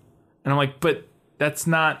world. And I'm like, but that's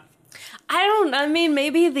not... I mean,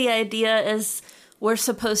 maybe the idea is we're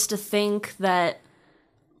supposed to think that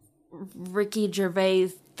Ricky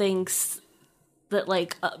Gervais thinks that,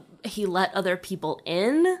 like, he let other people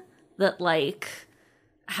in, that, like,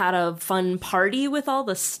 had a fun party with all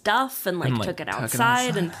the stuff and, like, took it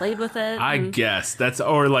outside and played with it. I guess. That's,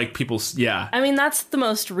 or, like, people, yeah. I mean, that's the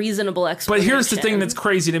most reasonable explanation. But here's the thing that's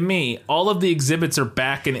crazy to me. All of the exhibits are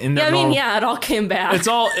back in their normal... yeah, it all came back. It's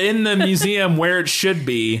all in the museum where it should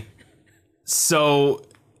be. So,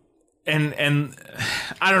 and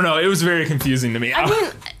I don't know. It was very confusing to me. I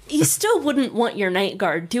mean, you still wouldn't want your night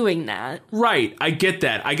guard doing that. Right. I get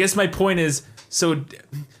that. I guess my point is, so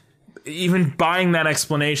even buying that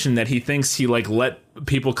explanation that he thinks he, like, let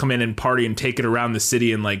people come in and party and take it around the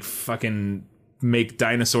city and, like, fucking make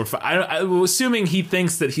dinosaur... I was assuming he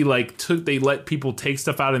thinks that he, like, they let people take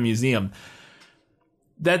stuff out of the museum.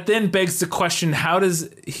 That then begs the question, how does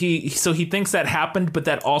he... So he thinks that happened, but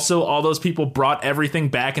that also all those people brought everything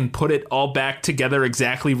back and put it all back together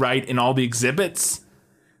exactly right in all the exhibits?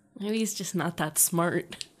 Maybe he's just not that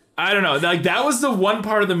smart. I don't know. Like, that was the one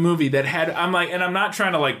part of the movie that had... I'm like... And I'm not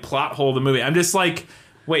trying to, like, plot hole the movie. I'm just like...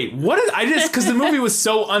 Wait, what is... Because the movie was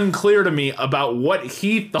so unclear to me about what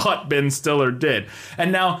he thought Ben Stiller did.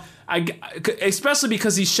 And now... especially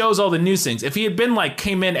because he shows all the new things. If he had been like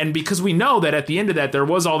came in, and because we know that at the end of that there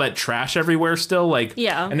was all that trash everywhere still, like,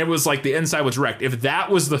 yeah, and it was like the inside was wrecked. If that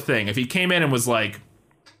was the thing, if he came in and was like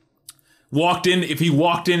if he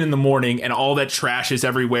walked in the morning and all that trash is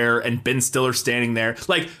everywhere and Ben Stiller's standing there,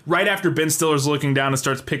 like right after Ben Stiller's looking down and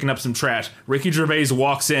starts picking up some trash, Ricky Gervais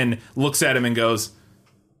walks in, looks at him and goes,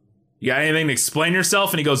 "You got anything to explain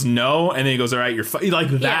yourself?" And he goes, "No." And then he goes, "All right, you're like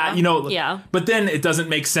that," yeah. you know? Yeah. But then it doesn't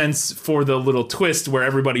make sense for the little twist where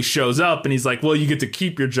everybody shows up and he's like, "Well, you get to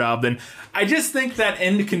keep your job." Then I just think that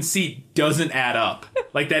end conceit doesn't add up.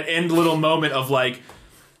 Like that end little moment of like,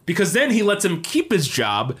 because then he lets him keep his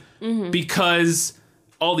job because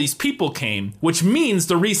all these people came, which means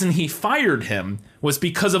the reason he fired him was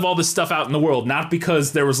because of all the stuff out in the world, not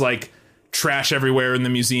because there was like trash everywhere in the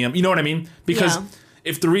museum. You know what I mean? Because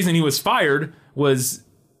if the reason he was fired was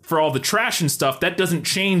for all the trash and stuff, that doesn't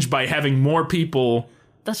change by having more people.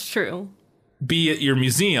 That's true. Be at your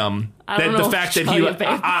museum. That the fact that he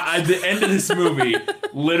the end of this movie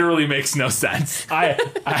literally makes no sense.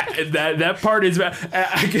 That part is bad.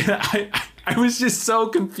 I was just so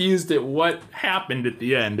confused at what happened at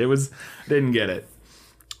the end. Didn't get it.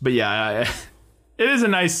 But yeah, it is a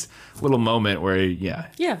nice little moment where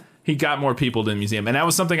he got more people to the museum. And that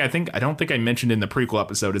was something I don't think I mentioned in the prequel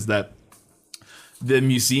episode, is that the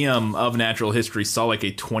Museum of Natural History saw like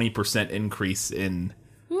a 20% increase in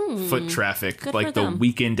foot traffic, Good like the them.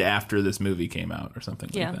 weekend after this movie came out or something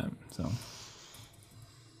like that. So,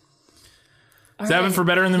 seven for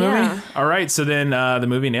better in the movie? All right, so then the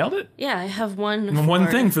movie nailed it? Yeah, I have one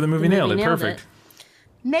thing for the movie nailed it. Perfect.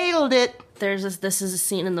 Nailed it. This is a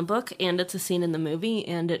scene in the book, and it's a scene in the movie,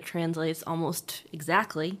 and it translates almost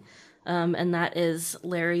exactly. And that is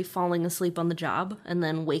Larry falling asleep on the job and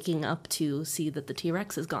then waking up to see that the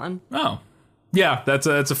T-Rex is gone. Oh, yeah, that's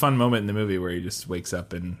a fun moment in the movie where he just wakes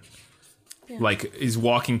up and like he's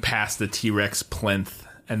walking past the T-Rex plinth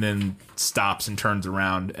and then stops and turns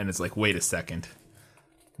around and it's like, wait a second.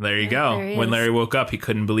 There you go. There he When is. Larry woke up, he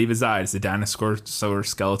couldn't believe his eyes. The dinosaur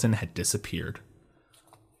skeleton had disappeared.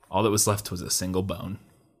 All that was left was a single bone.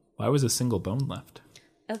 Why was a single bone left?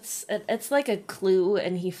 It's like a clue,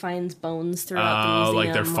 and he finds bones throughout the museum.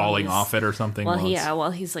 Like they're falling off it or something?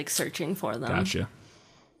 While he's like searching for them. Gotcha.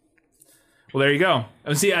 Well, there you go.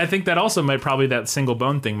 And see, I think that also probably that single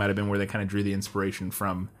bone thing might have been where they kind of drew the inspiration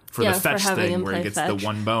from for the fetch thing, where he gets the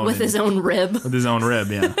one bone with his own rib. With his own rib,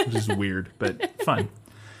 yeah, which is weird but fun.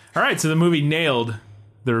 All right, so the movie nailed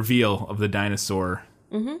the reveal of the dinosaur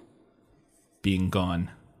being gone.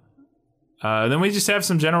 Then we just have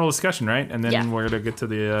some general discussion, right? And then we're gonna get to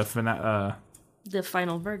the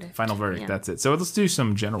final verdict. Final verdict. Yeah. That's it. So let's do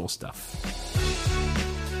some general stuff.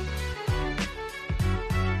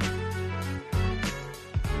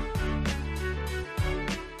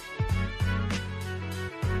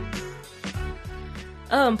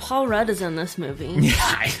 Paul Rudd is in this movie. Yeah,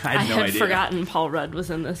 I had no idea. I had forgotten Paul Rudd was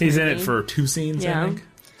in this He's movie. in it for 2 scenes, I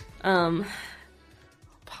think.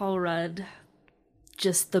 Paul Rudd,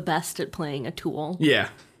 just the best at playing a tool. Yeah.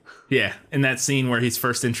 Yeah, in that scene where he's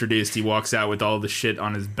first introduced, he walks out with all the shit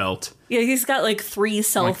on his belt. Yeah, he's got like three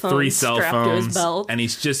cell phones strapped to his belt. And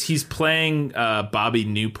he's playing Bobby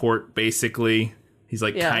Newport, basically. He's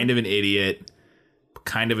like kind of an idiot,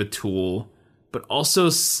 kind of a tool, but also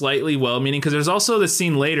slightly well-meaning. Because there's also the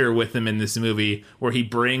scene later with him in this movie where he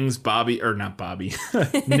brings Nick,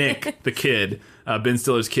 the kid, Ben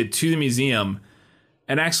Stiller's kid, to the museum.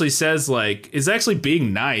 And actually says, like, is actually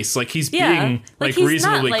being nice. Like, he's being, like he's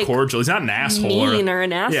reasonably not, cordial. He's not an asshole. Mean or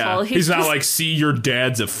an asshole. Yeah, he's not like, see, your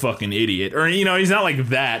dad's a fucking idiot. Or, you know, he's not like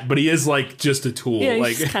that. But he is, like, just a tool. Yeah,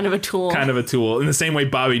 like, he's kind of a tool. Kind of a tool. In the same way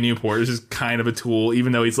Bobby Newport is just kind of a tool,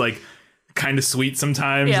 even though he's, like, kind of sweet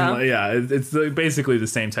sometimes. Yeah. And, it's basically the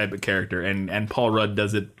same type of character. And Paul Rudd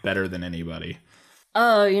does it better than anybody.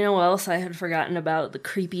 Oh, you know what else I had forgotten about? The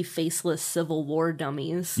creepy faceless Civil War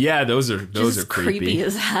dummies. Yeah, those are creepy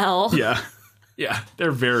as hell. Yeah. Yeah,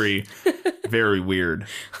 they're very, very weird.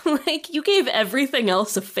 Like, you gave everything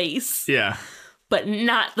else a face. Yeah. But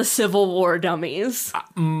not the Civil War dummies.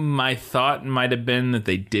 My thought might have been that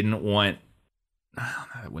they didn't want...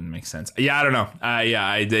 that wouldn't make sense. Yeah, I don't know.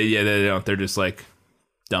 They don't. They're just like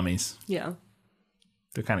dummies. Yeah.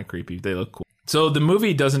 They're kind of creepy. They look cool. So the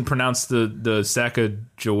movie doesn't pronounce the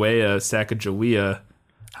Sacagawea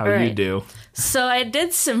how right. you do. So I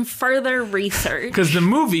did some further research. Because the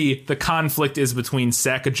movie, the conflict is between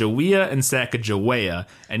Sacagawea and Sacagawea,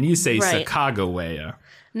 and you say right. Sacagawea.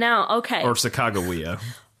 Now, okay. Or Sacagawea.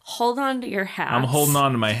 Hold on to your hat. I'm holding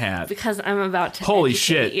on to my hat. Because I'm about to Holy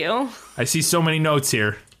educate shit. you. I see so many notes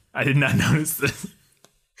here. I did not notice this.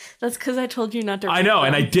 That's because I told you not to read I know,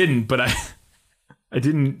 them. and I didn't, but I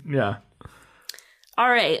didn't, yeah. All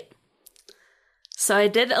right. So I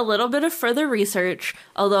did a little bit of further research,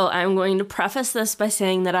 although I'm going to preface this by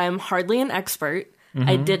saying that I am hardly an expert. Mm-hmm.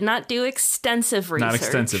 I did not do extensive research. Not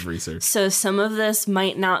extensive research. So some of this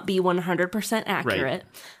might not be 100% accurate.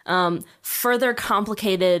 Right. Further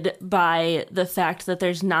complicated by the fact that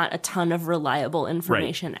there's not a ton of reliable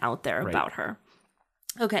information out there about her.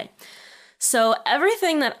 Okay. So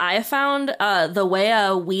everything that I found, the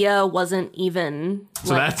Wea wasn't even.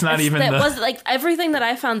 So like, that's not even. That was like everything that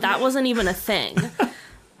I found. That wasn't even a thing.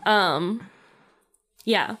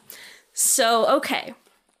 Yeah. So okay.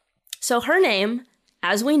 So her name,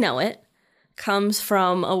 as we know it, comes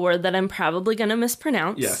from a word that I'm probably going to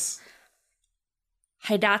mispronounce. Yes.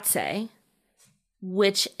 Hidatse,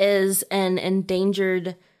 which is an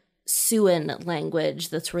endangered Siouan language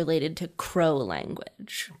that's related to Crow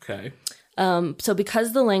language. Okay. So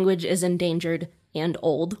because the language is endangered and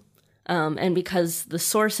old, and because the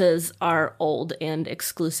sources are old and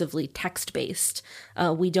exclusively text-based,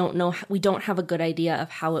 we don't have a good idea of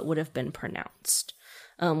how it would have been pronounced.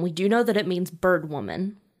 We do know that it means bird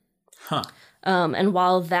woman. Huh. And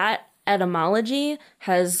while that etymology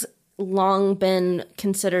has long been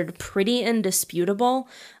considered pretty indisputable,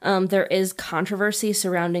 there is controversy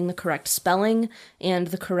surrounding the correct spelling and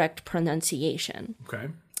the correct pronunciation. Okay.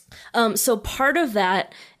 So part of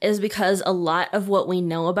that is because a lot of what we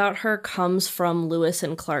know about her comes from Lewis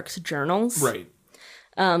and Clark's journals. Right.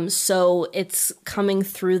 So it's coming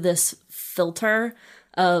through this filter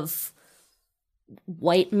of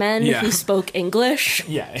white men who spoke English.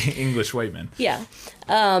 Yeah, English white men. Yeah.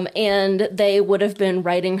 And they would have been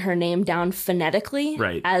writing her name down phonetically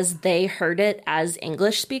as they heard it as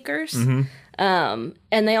English speakers. Mm-hmm.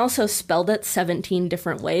 And they also spelled it 17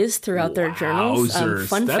 different ways throughout their journals.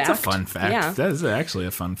 That's a fun fact. Yeah. That is actually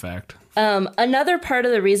a fun fact. Another part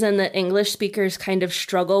of the reason that English speakers kind of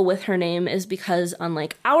struggle with her name is because,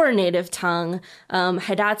 unlike our native tongue,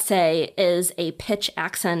 Hidatse is a pitch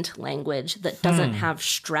accent language that doesn't have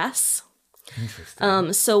stress.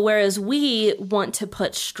 Interesting. So whereas we want to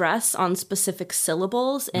put stress on specific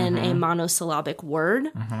syllables in a monosyllabic word,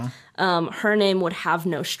 her name would have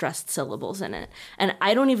no stressed syllables in it. And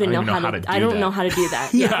I don't even know how to do that.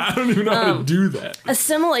 Yeah, I don't even know how to do that.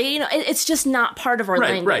 It's just not part of our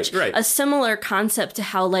language. Right. A similar concept to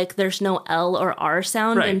how like there's no L or R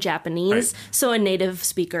sound in Japanese. Right. So a native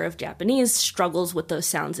speaker of Japanese struggles with those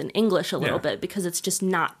sounds in English a little bit because it's just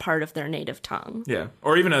not part of their native tongue. Yeah.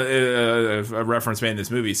 Or even a reference made in this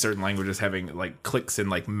movie, certain languages having like clicks and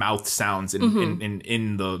like mouth sounds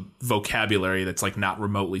in the vocabulary that's like not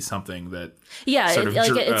remotely something that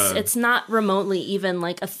it's not remotely even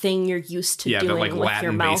like a thing you're used to doing like with Latin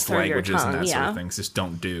your mouth or your languages tongue. And that sort of things just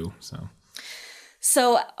don't do.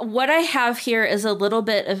 So what I have here is a little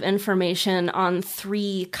bit of information on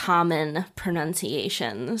 3 common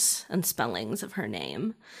pronunciations and spellings of her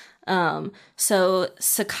name. So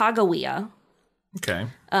Sacagawea, Okay.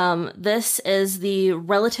 This is the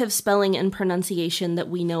relative spelling and pronunciation that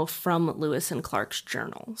we know from Lewis and Clark's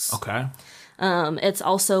journals. Okay. It's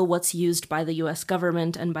also what's used by the U.S.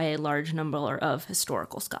 government and by a large number of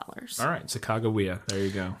historical scholars. All right. Sacagawea. There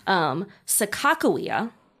you go.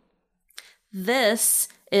 Sakakawea. This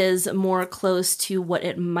is more close to what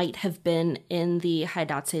it might have been in the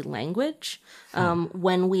Hidatse language,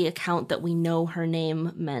 when we account that we know her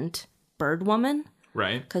name meant bird woman.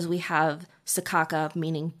 Right. Because we have Sakaka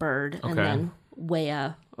meaning bird, and then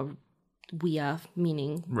Wea or Wea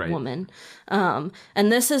meaning woman. And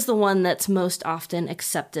this is the one that's most often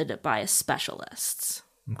accepted by specialists.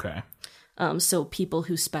 Okay. So people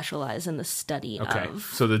who specialize in the study of...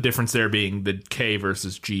 So the difference there being the K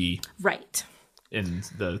versus G. Right. In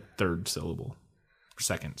the third syllable. Or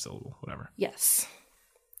second syllable, whatever. Yes.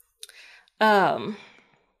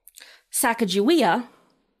 Sacagawea,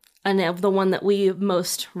 and the one that we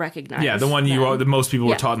most recognize. Yeah, the one the most people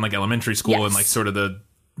were taught in like elementary school and like sort of the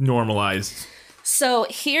normalized. So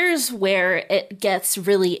here's where it gets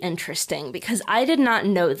really interesting, because I did not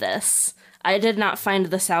know this. I did not find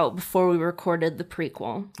this out before we recorded the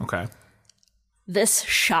prequel. Okay. This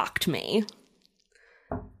shocked me.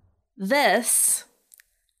 This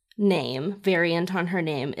name, variant on her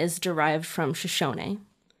name, is derived from Shoshone,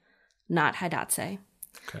 not Hidatse.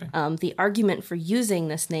 Okay. The argument for using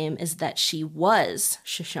this name is that she was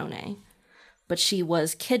Shoshone, but she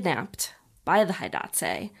was kidnapped by the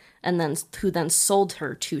Hidatse, and then who then sold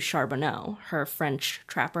her to Charbonneau, her French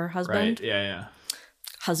trapper husband. Right. Yeah.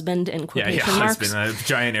 Husband in quotation marks. Husband.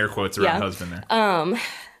 Giant air quotes around husband there.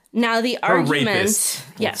 Now the argument, rapist.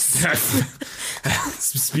 Yes,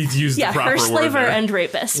 use the proper her word slaver there. and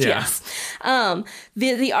rapist. Yes.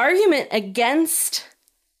 The argument against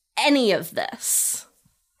any of this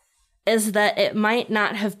is that it might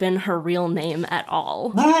not have been her real name at all.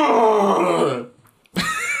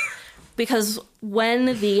 Because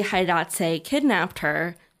when the Hidatse kidnapped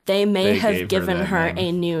her, they may have given her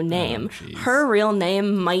a new name. Her real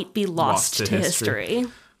name might be lost to history.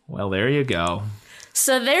 Well, there you go.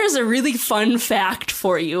 So there's a really fun fact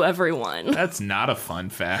for you, everyone. That's not a fun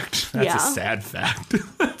fact. That's a sad fact.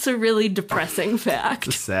 It's a really depressing fact.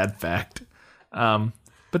 It's a sad fact.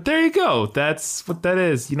 But there you go. That's what that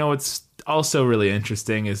is. You know, what's also really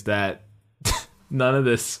interesting is that none of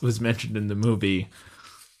this was mentioned in the movie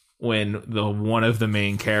when one of the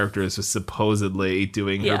main characters was supposedly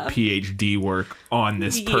doing her PhD work on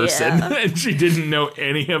this person. And she didn't know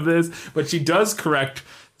any of this. But she does correct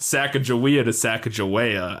Sacagawea to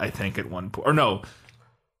Sacagawea, I think, at one point. Or no.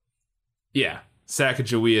 Yeah.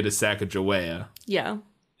 Sacagawea to Sacagawea. Yeah.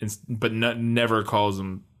 But never calls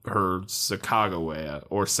him her Sacagawea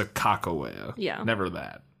or Sakakawea. Yeah. Never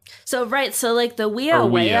that. So, right, so like the Wea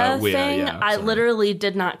thing, I literally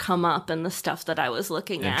did not come up in the stuff that I was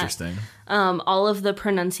looking at. Interesting. All of the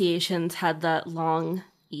pronunciations had that long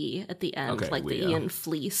E at the end, like the E in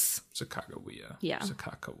fleece. Sakagawea. Yeah.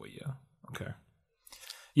 Sakakawea. Okay.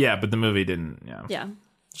 Yeah, but the movie didn't, Yeah.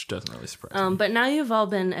 Which doesn't really surprise me. But now you've all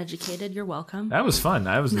been educated. You're welcome. That was fun.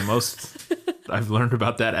 That was the most I've learned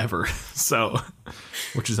about that ever. So,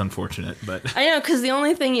 which is unfortunate, but I know, because the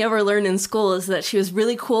only thing you ever learn in school is that she was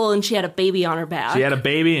really cool and she had a baby on her back. She had a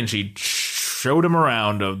baby and she showed him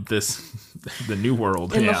around of the new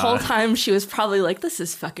world. And the whole time she was probably like, this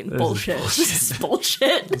is fucking bullshit. This is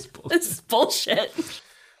bullshit. This is bullshit.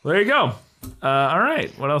 Well, there you go. All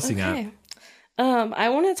right. What else you got? I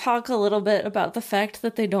want to talk a little bit about the fact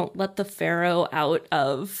that they don't let the pharaoh out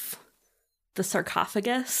of the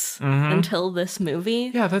sarcophagus until this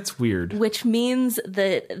movie. Yeah, that's weird. Which means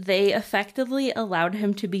that they effectively allowed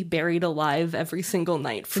him to be buried alive every single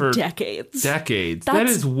night for decades. Decades. That's that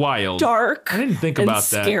is wild. Dark. I didn't think about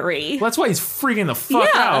that. Scary. Well, that's why he's freaking the fuck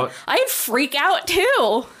out. I'd freak out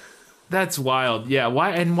too. That's wild. Yeah.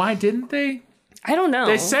 Why didn't they? I don't know.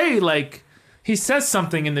 They say like he says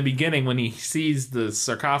something in the beginning when he sees the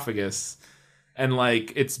sarcophagus and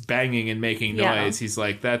like it's banging and making noise. He's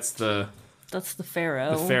like, that's the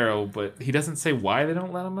pharaoh. The pharaoh, but he doesn't say why they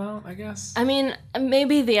don't let him out, I guess. I mean,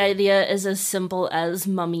 maybe the idea is as simple as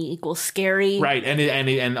mummy equals scary. Right,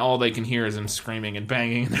 and all they can hear is him screaming and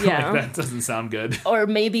banging. And like, that doesn't sound good. Or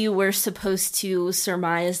maybe we're supposed to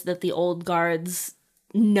surmise that the old guards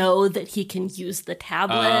know that he can use the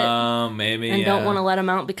tablet. Maybe. And don't want to let him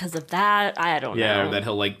out because of that. I don't know. Yeah, or that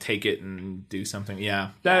he'll like take it and do something. Yeah,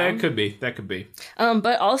 that could be. That could be.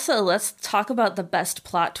 But also, let's talk about the best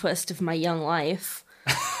plot twist of my young life.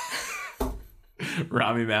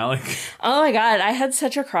 Rami Malek. Oh my god, I had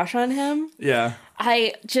such a crush on him. Yeah.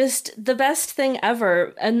 The best thing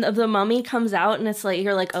ever. And the mummy comes out and it's like,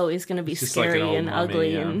 you're like, oh, he's gonna be just like scary an old and mummy,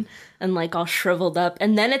 ugly yeah. and like all shriveled up.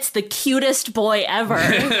 And then it's the cutest boy ever.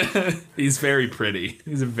 He's very pretty.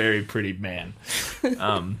 He's a very pretty man.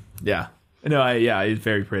 Yeah. No, he's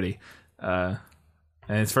very pretty. And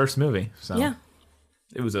his first movie. So Yeah.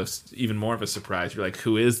 it was even more of a surprise. You're like,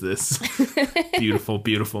 who is this beautiful,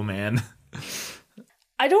 beautiful man?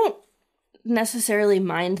 I don't necessarily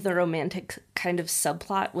mind the romantic kind of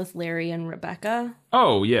subplot with Larry and Rebecca.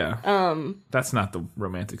 Oh, yeah. That's not the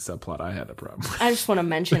romantic subplot I had a problem with. I just want to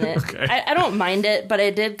mention it. Okay. I don't mind it, but I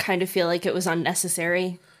did kind of feel like it was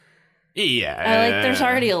unnecessary. Yeah. There's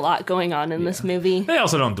already a lot going on in this movie. They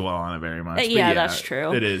also don't dwell on it very much. But Yeah, that's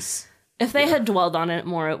true. It is. If they had dwelled on it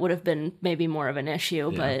more, it would have been maybe more of an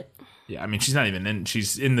issue, but Yeah, I mean, she's not even in.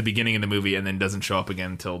 She's in the beginning of the movie and then doesn't show up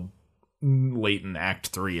again until late in Act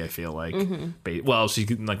 3, I feel like. Well, she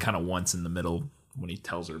like kind of once in the middle when he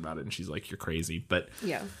tells her about it and she's like, you're crazy. But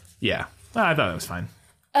yeah. Well, I thought it was fine.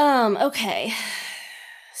 Okay.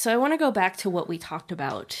 So I want to go back to what we talked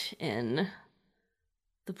about in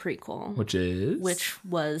the prequel. Which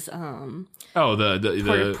was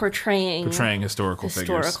portraying historical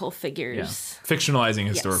figures. Yeah. Fictionalizing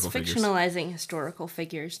historical figures. Fictionalizing historical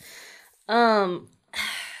figures. So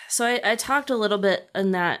I talked a little bit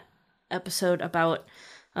in that episode about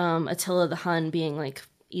Attila the Hun being like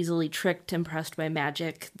easily tricked, impressed by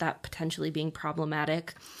magic, that potentially being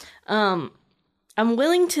problematic. I'm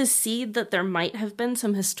willing to see that there might have been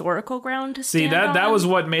some historical ground to stand on. That was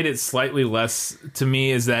what made it slightly less to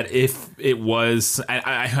me, is that if it was,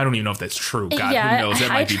 I don't even know if that's true. God, who knows? That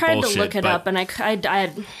might be bullshit. I tried to look it up, and I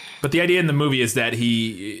But the idea in the movie is that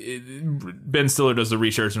Ben Stiller does the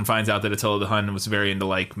research and finds out that Attila the Hun was very into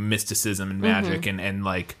like mysticism and magic, and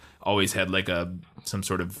like always had like some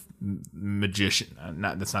sort of magician.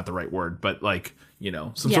 That's not the right word, but like,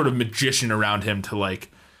 some sort of magician around him to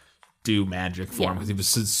like do magic for him, because he was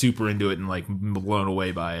super into it and like blown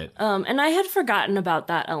away by it. And I had forgotten about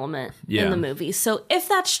that element in the movie. So if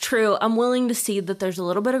that's true, I'm willing to see that there's a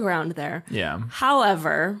little bit of ground there. Yeah.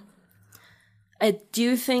 However, I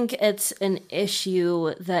do think it's an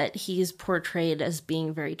issue that he's portrayed as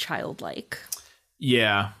being very childlike.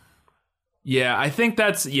 Yeah. Yeah, I think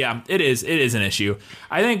it is. It is an issue.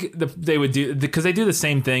 I think they would do, because they do the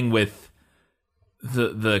same thing with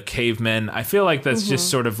the cavemen. I feel like that's just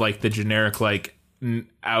sort of like the generic, like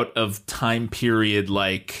out of time period,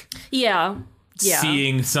 like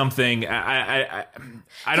seeing something. I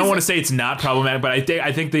don't want to say it's not problematic, but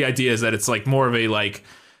I think the idea is that it's like more of a like,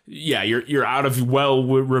 you're out of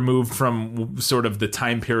removed from sort of the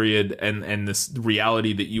time period and this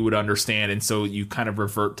reality that you would understand, and so you kind of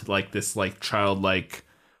revert to like this like childlike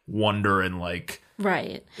wonder and like.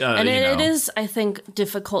 Right. And it is, I think,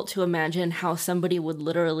 difficult to imagine how somebody would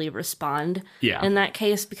literally respond in that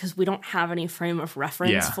case, because we don't have any frame of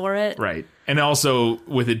reference for it. Right. And also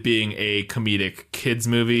with it being a comedic kids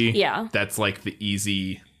movie, that's like the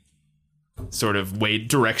easy sort of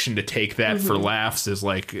direction to take that for laughs, is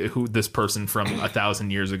like who this person from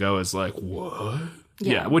 1,000 years ago is like, what?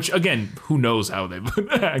 Yeah. Which again, who knows how they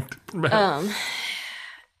would act.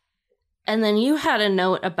 And then you had a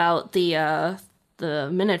note about the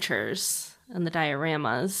miniatures and the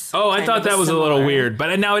dioramas. Oh, I thought that was a little weird,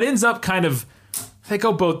 but now it ends up kind of, they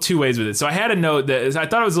go both two ways with it. So I had a note that I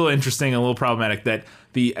thought it was a little interesting, a little problematic, that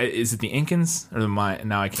is it the Incans or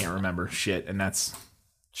now I can't remember shit, and that's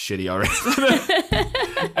shitty already.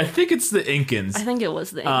 I think it's the Incans. I think it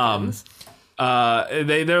was the Incans.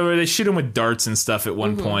 They shoot him with darts and stuff at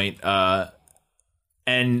one point.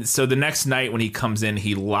 And so the next night when he comes in,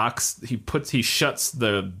 he shuts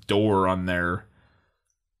the door on their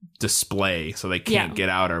display so they can't get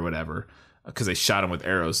out or whatever, because they shot him with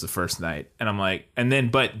arrows the first night. And I'm like, and then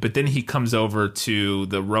but then he comes over to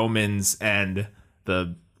the Romans and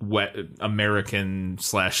the American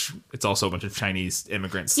 / it's also a bunch of Chinese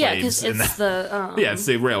immigrant slaves. Yeah, because it's it's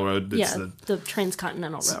the railroad. It's the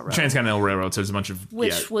Transcontinental Railroad. Transcontinental Railroad. So there's a bunch of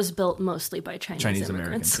which was built mostly by Chinese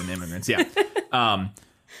Americans and immigrants. Yeah.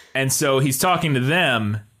 And so he's talking to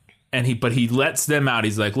them, and he lets them out.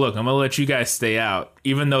 He's like, look, I'm gonna let you guys stay out,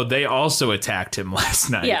 even though they also attacked him last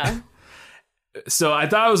night. Yeah. So I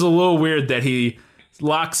thought it was a little weird that he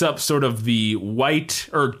locks up sort of the white,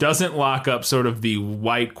 or doesn't lock up sort of the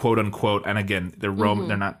white, quote unquote, and again, they're Roman,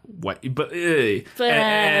 they're not white, but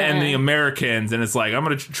and the Americans, and it's like, I'm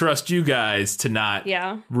gonna trust you guys to not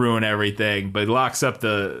ruin everything, but locks up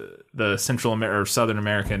the Central or Southern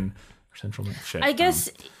American. I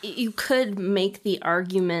guess you could make the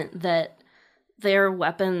argument that their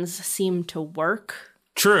weapons seem to work.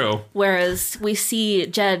 True. Whereas we see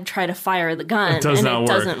Jed try to fire the gun and it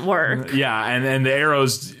doesn't work. Yeah, and the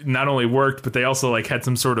arrows not only worked, but they also like had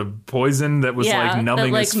some sort of poison that was like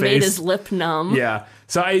numbing his face. Made his lip numb. Yeah.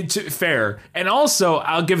 So fair. And also,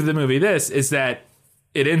 I'll give the movie this, is that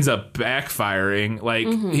it ends up backfiring. Like,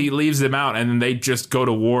 he leaves them out and then they just go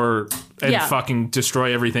to war and fucking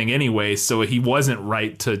destroy everything anyway. So he wasn't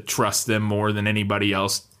right to trust them more than anybody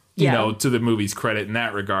else. You know, to the movie's credit in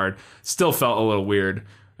that regard. Still felt a little weird.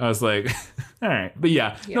 I was like, all right. But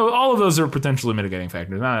no, all of those are potentially mitigating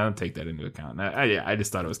factors. I don't take that into account. I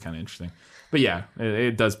just thought it was kind of interesting. But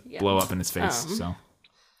it does blow up in his face. So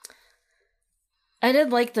I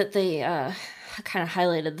did like that they kind of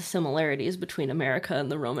highlighted the similarities between America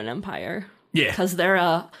and the Roman Empire. Yeah. Because there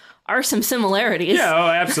are some similarities. Yeah,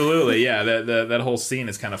 absolutely. Yeah, that whole scene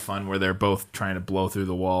is kind of fun where they're both trying to blow through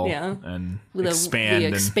the wall and expand. We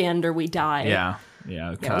expand or we die.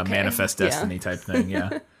 Yeah, kind of manifest destiny type thing.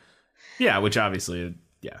 Yeah, yeah, which obviously,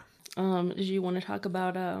 Did you want to talk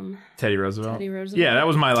about Teddy Roosevelt? Yeah, that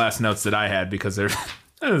was my last notes that I had because that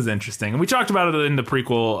was interesting, and we talked about it in the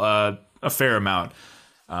prequel a fair amount.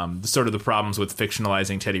 Sort of the problems with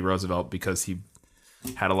fictionalizing Teddy Roosevelt because he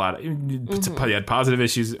had a lot of, he had positive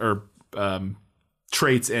issues or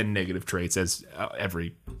traits and negative traits, as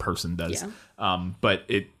every person does. But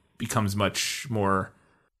it becomes much more,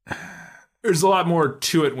 there's a lot more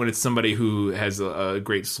to it when it's somebody who has a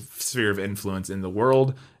great sphere of influence in the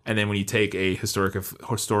world. And then when you take a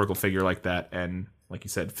historical figure like that and, like you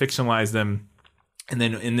said, fictionalize them. And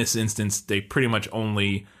then in this instance, they pretty much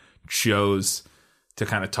only chose to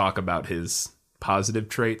kind of talk about his positive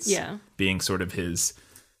traits, being sort of his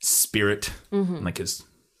spirit, like his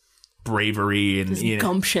bravery and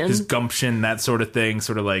his gumption, that sort of thing,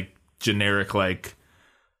 sort of like generic, like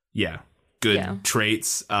good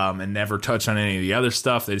traits, and never touch on any of the other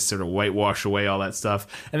stuff. They just sort of whitewash away all that stuff.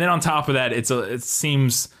 And then on top of that, it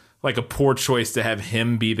seems like a poor choice to have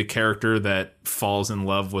him be the character that falls in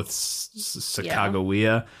love with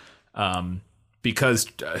Sacagawea, because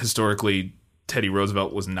historically Teddy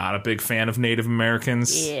Roosevelt was not a big fan of Native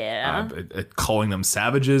Americans. Calling them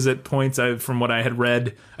savages at points, from what I had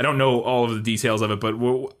read. I don't know all of the details of it, but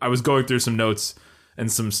I was going through some notes and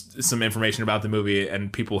some information about the movie,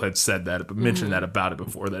 and people had said that, mentioned that about it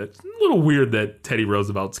before, that it's a little weird that Teddy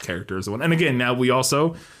Roosevelt's character is the one. And again, now we'll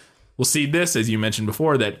see this, as you mentioned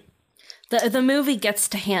before, that the movie gets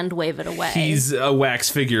to hand wave it away. He's a wax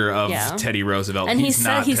figure of Teddy Roosevelt. And he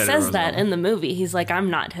says that in the movie. He's like, I'm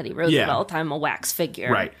not Teddy Roosevelt. I'm a wax figure.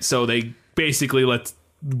 Right. So they basically but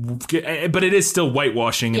it is still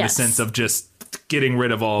whitewashing in the sense of just getting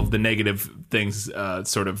rid of all of the negative things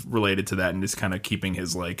sort of related to that and just kind of keeping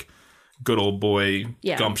his like good old boy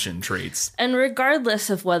gumption traits. And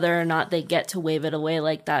regardless of whether or not they get to wave it away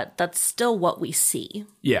like that, that's still what we see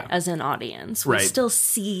as an audience. We still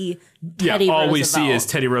see Teddy Roosevelt. All we see is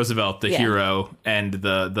Teddy Roosevelt, the hero, and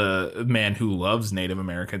the man who loves Native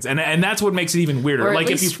Americans. And that's what makes it even weirder. Or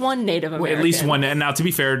like at least one Native American. At least one. And now, to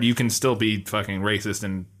be fair, you can still be fucking racist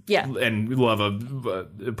and love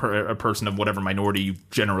a person of whatever minority you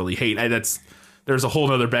generally hate. There's a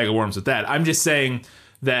whole other bag of worms with that. I'm just saying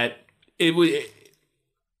that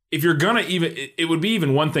if you're gonna it would be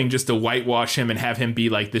even one thing just to whitewash him and have him be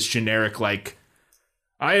like this generic, like,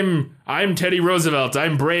 I'm Teddy Roosevelt,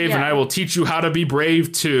 I'm brave, and I will teach you how to be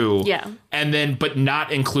brave too. And then, but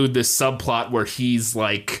not include this subplot where he's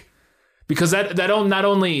like, because that not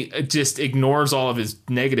only just ignores all of his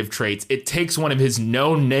negative traits, it takes one of his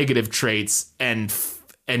known negative traits and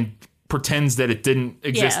pretends that it didn't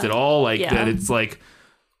exist at all. Like that it's like,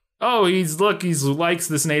 oh, he likes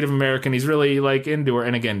this Native American. He's really like into her.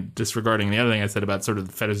 And again, disregarding the other thing I said about sort of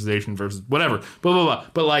the fetishization versus whatever, blah, blah, blah.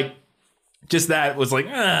 But like, just that was like,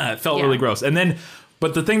 it felt really gross. And then,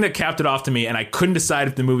 but the thing that capped it off to me, and I couldn't decide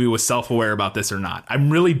if the movie was self-aware about this or not. I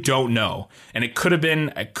really don't know. And it could have been,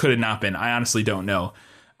 it could have not been. I honestly don't know.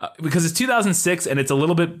 Because it's 2006 and it's a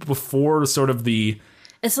little bit before sort of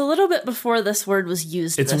It's a little bit before this word was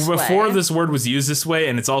used this way. It's before this word was used this way,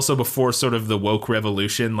 and it's also before sort of the woke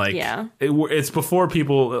revolution. Like, it's before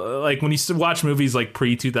people, like, when you watch movies like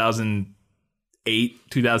pre-2008,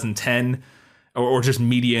 2010, or just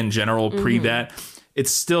media in general pre that, it's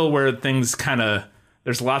still where things kind of,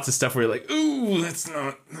 there's lots of stuff where you're like, ooh, that's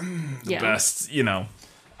not the best, you know.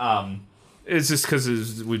 It's just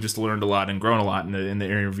because we've just learned a lot and grown a lot in the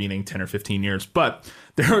intervening 10 or 15 years. But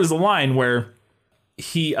there was a line where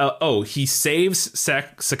he saves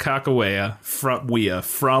Sacagawea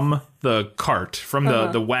from the cart, from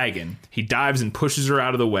the wagon. He dives and pushes her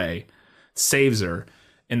out of the way, saves her.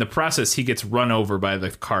 In the process, he gets run over by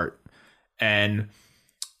the cart. and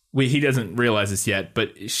he doesn't realize this yet,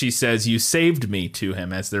 but she says, "You saved me," to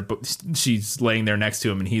him as she's laying there next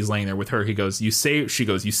to him and he's laying there with her. She goes, "You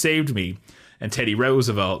saved me." And Teddy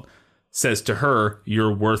Roosevelt says to her,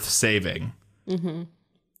 "You're worth saving." Mm-hmm.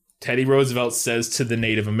 Teddy Roosevelt says to the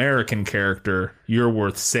Native American character, "You're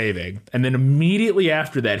worth saving." And then immediately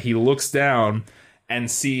after that, he looks down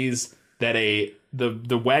and sees that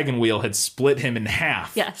the wagon wheel had split him in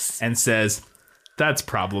half. Yes. And says, "That's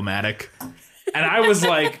problematic." And I was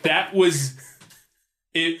like, that was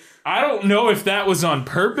it. I don't know if that was on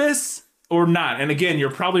purpose or not. And again, you're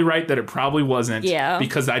probably right that it probably wasn't. Yeah.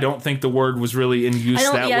 Because I don't think the word was really in use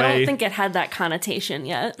that way. I don't think it had that connotation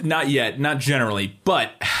yet. Not yet. Not generally.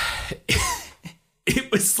 But it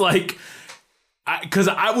was like, because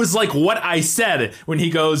I was like, what I said when he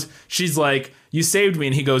goes, she's like, "You saved me."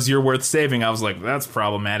 And he goes, "You're worth saving." I was like, that's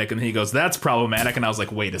problematic. And he goes, "That's problematic." And I was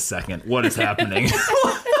like, wait a second. What is happening?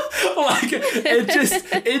 Like,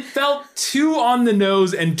 it felt too on the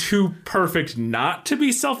nose and too perfect not to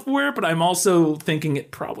be self-aware, but I'm also thinking it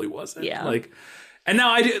probably wasn't. Yeah. Like, and now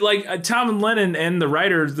I do, like, Tom and Lennon and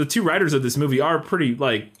the two writers of this movie are pretty,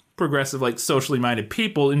 like, progressive, like, socially minded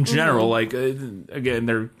people in general. Like, again,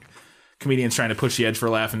 they're comedians trying to push the edge for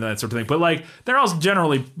a laugh and that sort of thing. But, like, they're also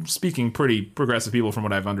generally speaking pretty progressive people from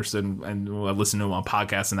what I've understood and I've listened to them on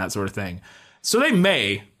podcasts and that sort of thing. So they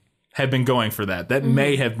may have been going for that. That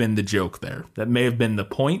may have been the joke there. That may have been the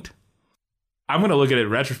point. I'm going to look at it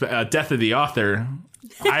retrospect. Death of the Author.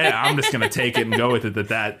 I'm just going to take it and go with it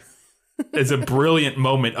that is a brilliant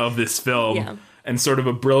moment of this film. Yeah. And sort of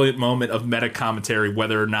a brilliant moment of meta commentary,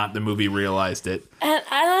 whether or not the movie realized it. And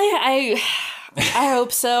I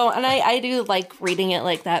hope so. And I do like reading it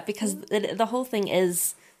like that because the whole thing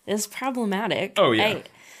is problematic. Oh, yeah.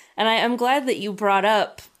 I'm glad that you brought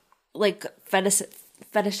up like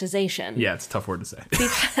fetishization. Yeah, it's a tough word to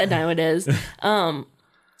say. No, it is.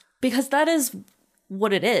 Because that is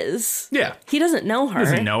what it is. Yeah. He doesn't know her.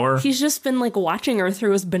 Doesn't know her. He's just been like watching her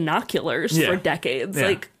through his binoculars for decades. Yeah.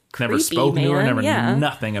 Like, never creepy, spoken to her, never yeah.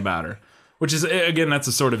 nothing about her. Which is, again, that's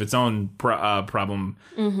a sort of its own problem.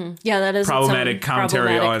 Mm-hmm. Yeah, that is problematic its own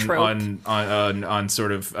commentary problematic on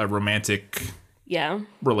sort of romantic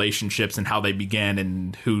relationships and how they began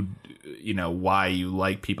and who, why you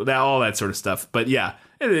like people, all that sort of stuff. But yeah,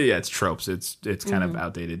 it's tropes. It's kind of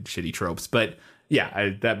outdated, shitty tropes. But yeah,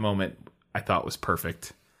 that moment I thought was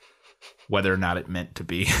perfect, whether or not it meant to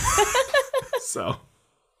be. So,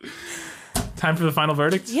 time for the final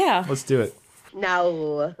verdict? Yeah. Let's do it.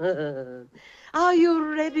 Now, are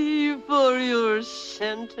you ready for your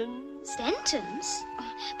sentence? Sentence?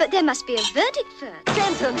 But there must be a verdict first.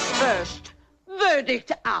 Sentence first,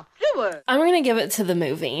 verdict afterward. I'm going to give it to the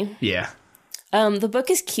movie. Yeah. The book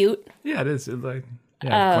is cute. Yeah, it is. It's like,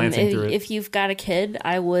 glancing through it. If you've got a kid,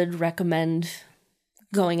 I would recommend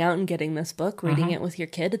going out and getting this book, reading it with your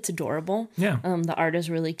kid. It's adorable. Yeah. The art is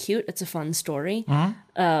really cute. It's a fun story.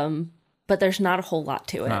 But there's not a whole lot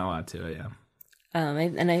to it. Not a lot to it, yeah. I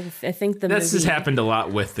think the This movie... has happened a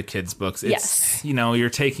lot with the kids' books. It's, you're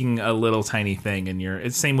taking a little tiny thing and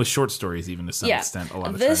it's same with short stories even to some extent a lot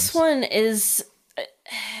of times. This one is,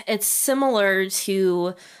 it's similar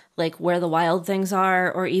to like Where the Wild Things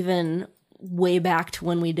Are, or even way back to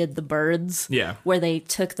when we did The Birds. Yeah. Where they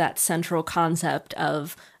took that central concept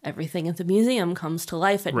of everything at the museum comes to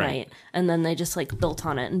life at night. And then they just like built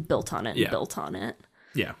on it and built on it and built on it.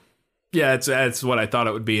 Yeah. Yeah, it's what I thought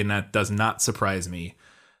it would be, and that does not surprise me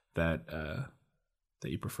that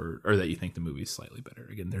you prefer, or that you think the movie is slightly better.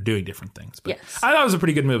 Again, they're doing different things, but I thought it was a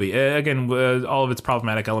pretty good movie. Again, all of its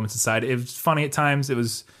problematic elements aside, it was funny at times. It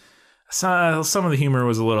was some of the humor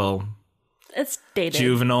was a little It's dated.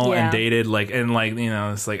 Juvenile and dated,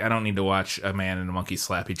 it's like I don't need to watch a man and a monkey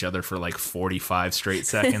slap each other for like 45 straight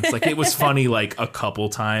seconds. Like it was funny like a couple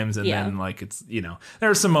times, and then like it's there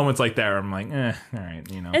are some moments like that where I'm like, all right,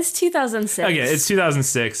 It's 2006. Okay, it's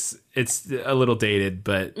 2006. It's a little dated,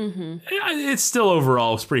 but it's still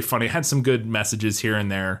overall it's pretty funny. It had some good messages here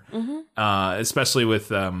and there, especially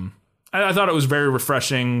with I thought it was very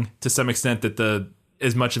refreshing to some extent that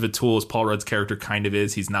as much of a tool as Paul Rudd's character kind of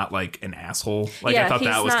is, he's not like an asshole. Like I thought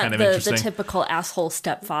that was kind of interesting. The typical asshole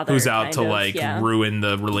stepfather who's out to ruin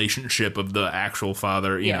the relationship of the actual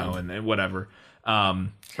father, you know, and whatever. And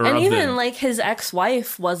even like his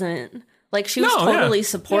ex-wife wasn't like, she was totally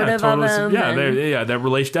supportive of him. Yeah,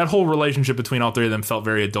 that whole relationship between all three of them felt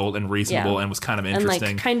very adult and reasonable and was kind of interesting.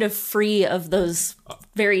 And like kind of free of those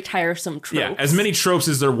very tiresome tropes. Yeah, as many tropes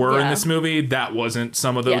as there were in this movie, that wasn't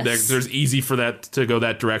some of those. There's easy for that to go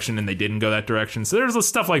that direction, and they didn't go that direction. So there's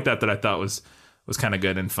stuff like that I thought was kind of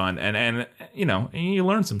good and fun, and you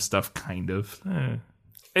learn some stuff kind of.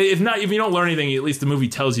 If you don't learn anything, at least the movie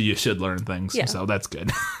tells you should learn things. Yeah. So that's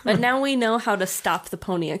good. But now we know how to stop the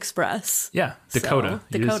Pony Express. Yeah, Dakota.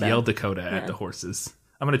 So, You just yell Dakota at the horses.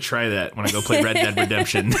 I'm going to try that when I go play Red Dead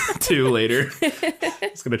Redemption 2 later.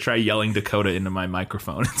 Just going to try yelling Dakota into my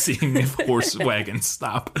microphone and seeing if horse wagons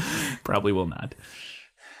stop. Probably will not.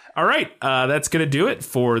 All right, that's going to do it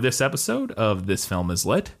for this episode of This Film Is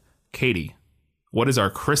Lit. Katie, what is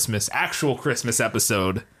our actual Christmas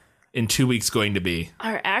episode in 2 weeks going to be?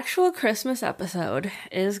 Our actual Christmas episode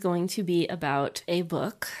is going to be about a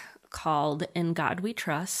book called In God We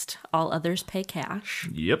Trust, All Others Pay Cash.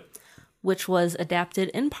 Yep. Which was adapted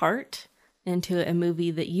in part into a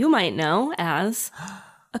movie that you might know as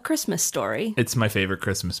A Christmas Story. It's my favorite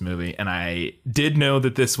Christmas movie, and I did know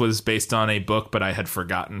that this was based on a book, but I had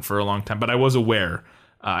forgotten for a long time. But I was aware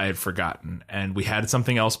I had forgotten, and we had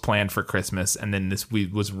something else planned for Christmas, and then we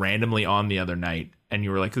was randomly on the other night, and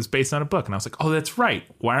you were like, it's based on a book, and I was like, oh, that's right.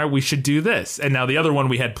 We should do this. And now the other one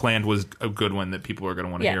we had planned was a good one that people are going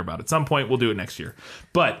to want to hear about. At some point, we'll do it next year.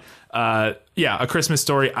 But A Christmas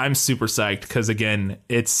Story, I'm super psyched, because again,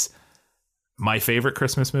 it's my favorite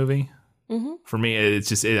Christmas movie. Mm-hmm. For me,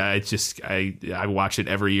 I watch it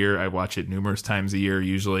every year. I watch it numerous times a year.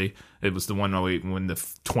 Usually, it was the one when the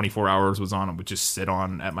 24 hours was on. I would just sit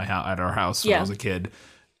on at our house when I was a kid.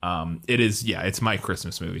 It's my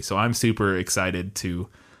Christmas movie. So I'm super excited to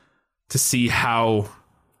see how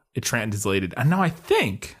it translated. And now I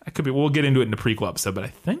think we'll get into it in the prequel episode, but I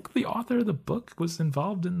think the author of the book was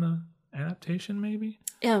involved in the adaptation, maybe.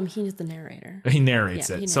 He's the narrator. He narrates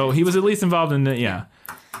it. So he was at least involved in it.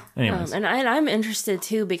 Anyways. And I'm interested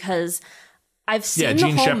too, because I've seen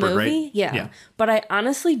Gene the whole Shepherd, movie. right? Yeah. But I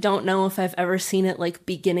honestly don't know if I've ever seen it like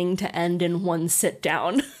beginning to end in one sit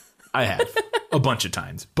down. I have a bunch of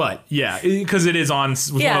times, but because it is on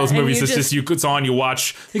one of those movies. It's on, you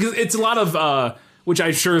watch, because it's a lot of, which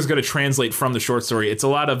I'm sure is going to translate from the short story. It's a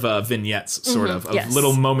lot of vignettes, sort of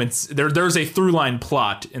little moments. There's a through line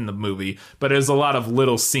plot in the movie, but there's a lot of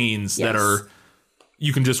little scenes that are,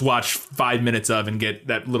 you can just watch 5 minutes of and get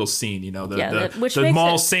that little scene, the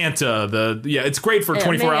mall Santa, it's great for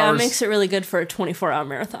 24 hours. It makes it really good for a 24-hour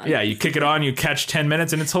marathon. Yeah, you kick it on, you catch 10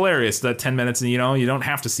 minutes, and it's hilarious. That 10 minutes, and you don't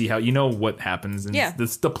have to see how, what happens. And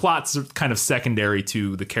the plots are kind of secondary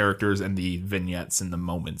to the characters and the vignettes and the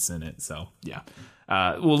moments in it. So,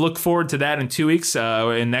 we'll look forward to that in 2 weeks.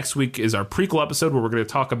 And next week is our prequel episode where we're going to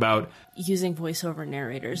talk about using voiceover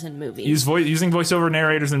narrators in movies. Using voiceover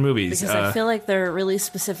narrators in movies. Because I feel like there are really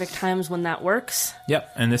specific times when that works.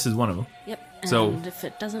 Yep, and this is one of them. Yep. And if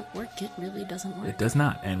it doesn't work, it really doesn't work. It does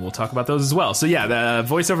not, and we'll talk about those as well. So the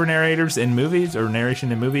voiceover narrators in movies, or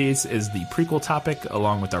narration in movies, is the prequel topic,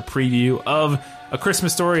 along with our preview of A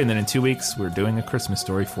Christmas Story, and then in 2 weeks, we're doing A Christmas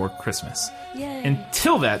Story for Christmas. Yay.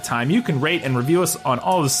 Until that time, you can rate and review us on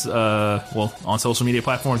all this, on social media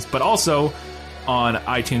platforms, but also on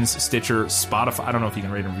iTunes, Stitcher, Spotify. I don't know if you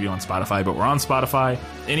can rate and review on Spotify, but we're on Spotify,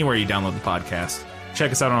 anywhere you download the podcast.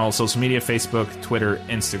 Check us out on all social media, Facebook, Twitter,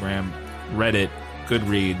 Instagram, Reddit,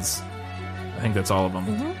 Goodreads. I think that's all of them.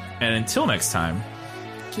 Mm-hmm. And until next time,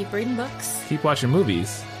 keep reading books, keep watching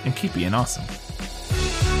movies, and keep being awesome.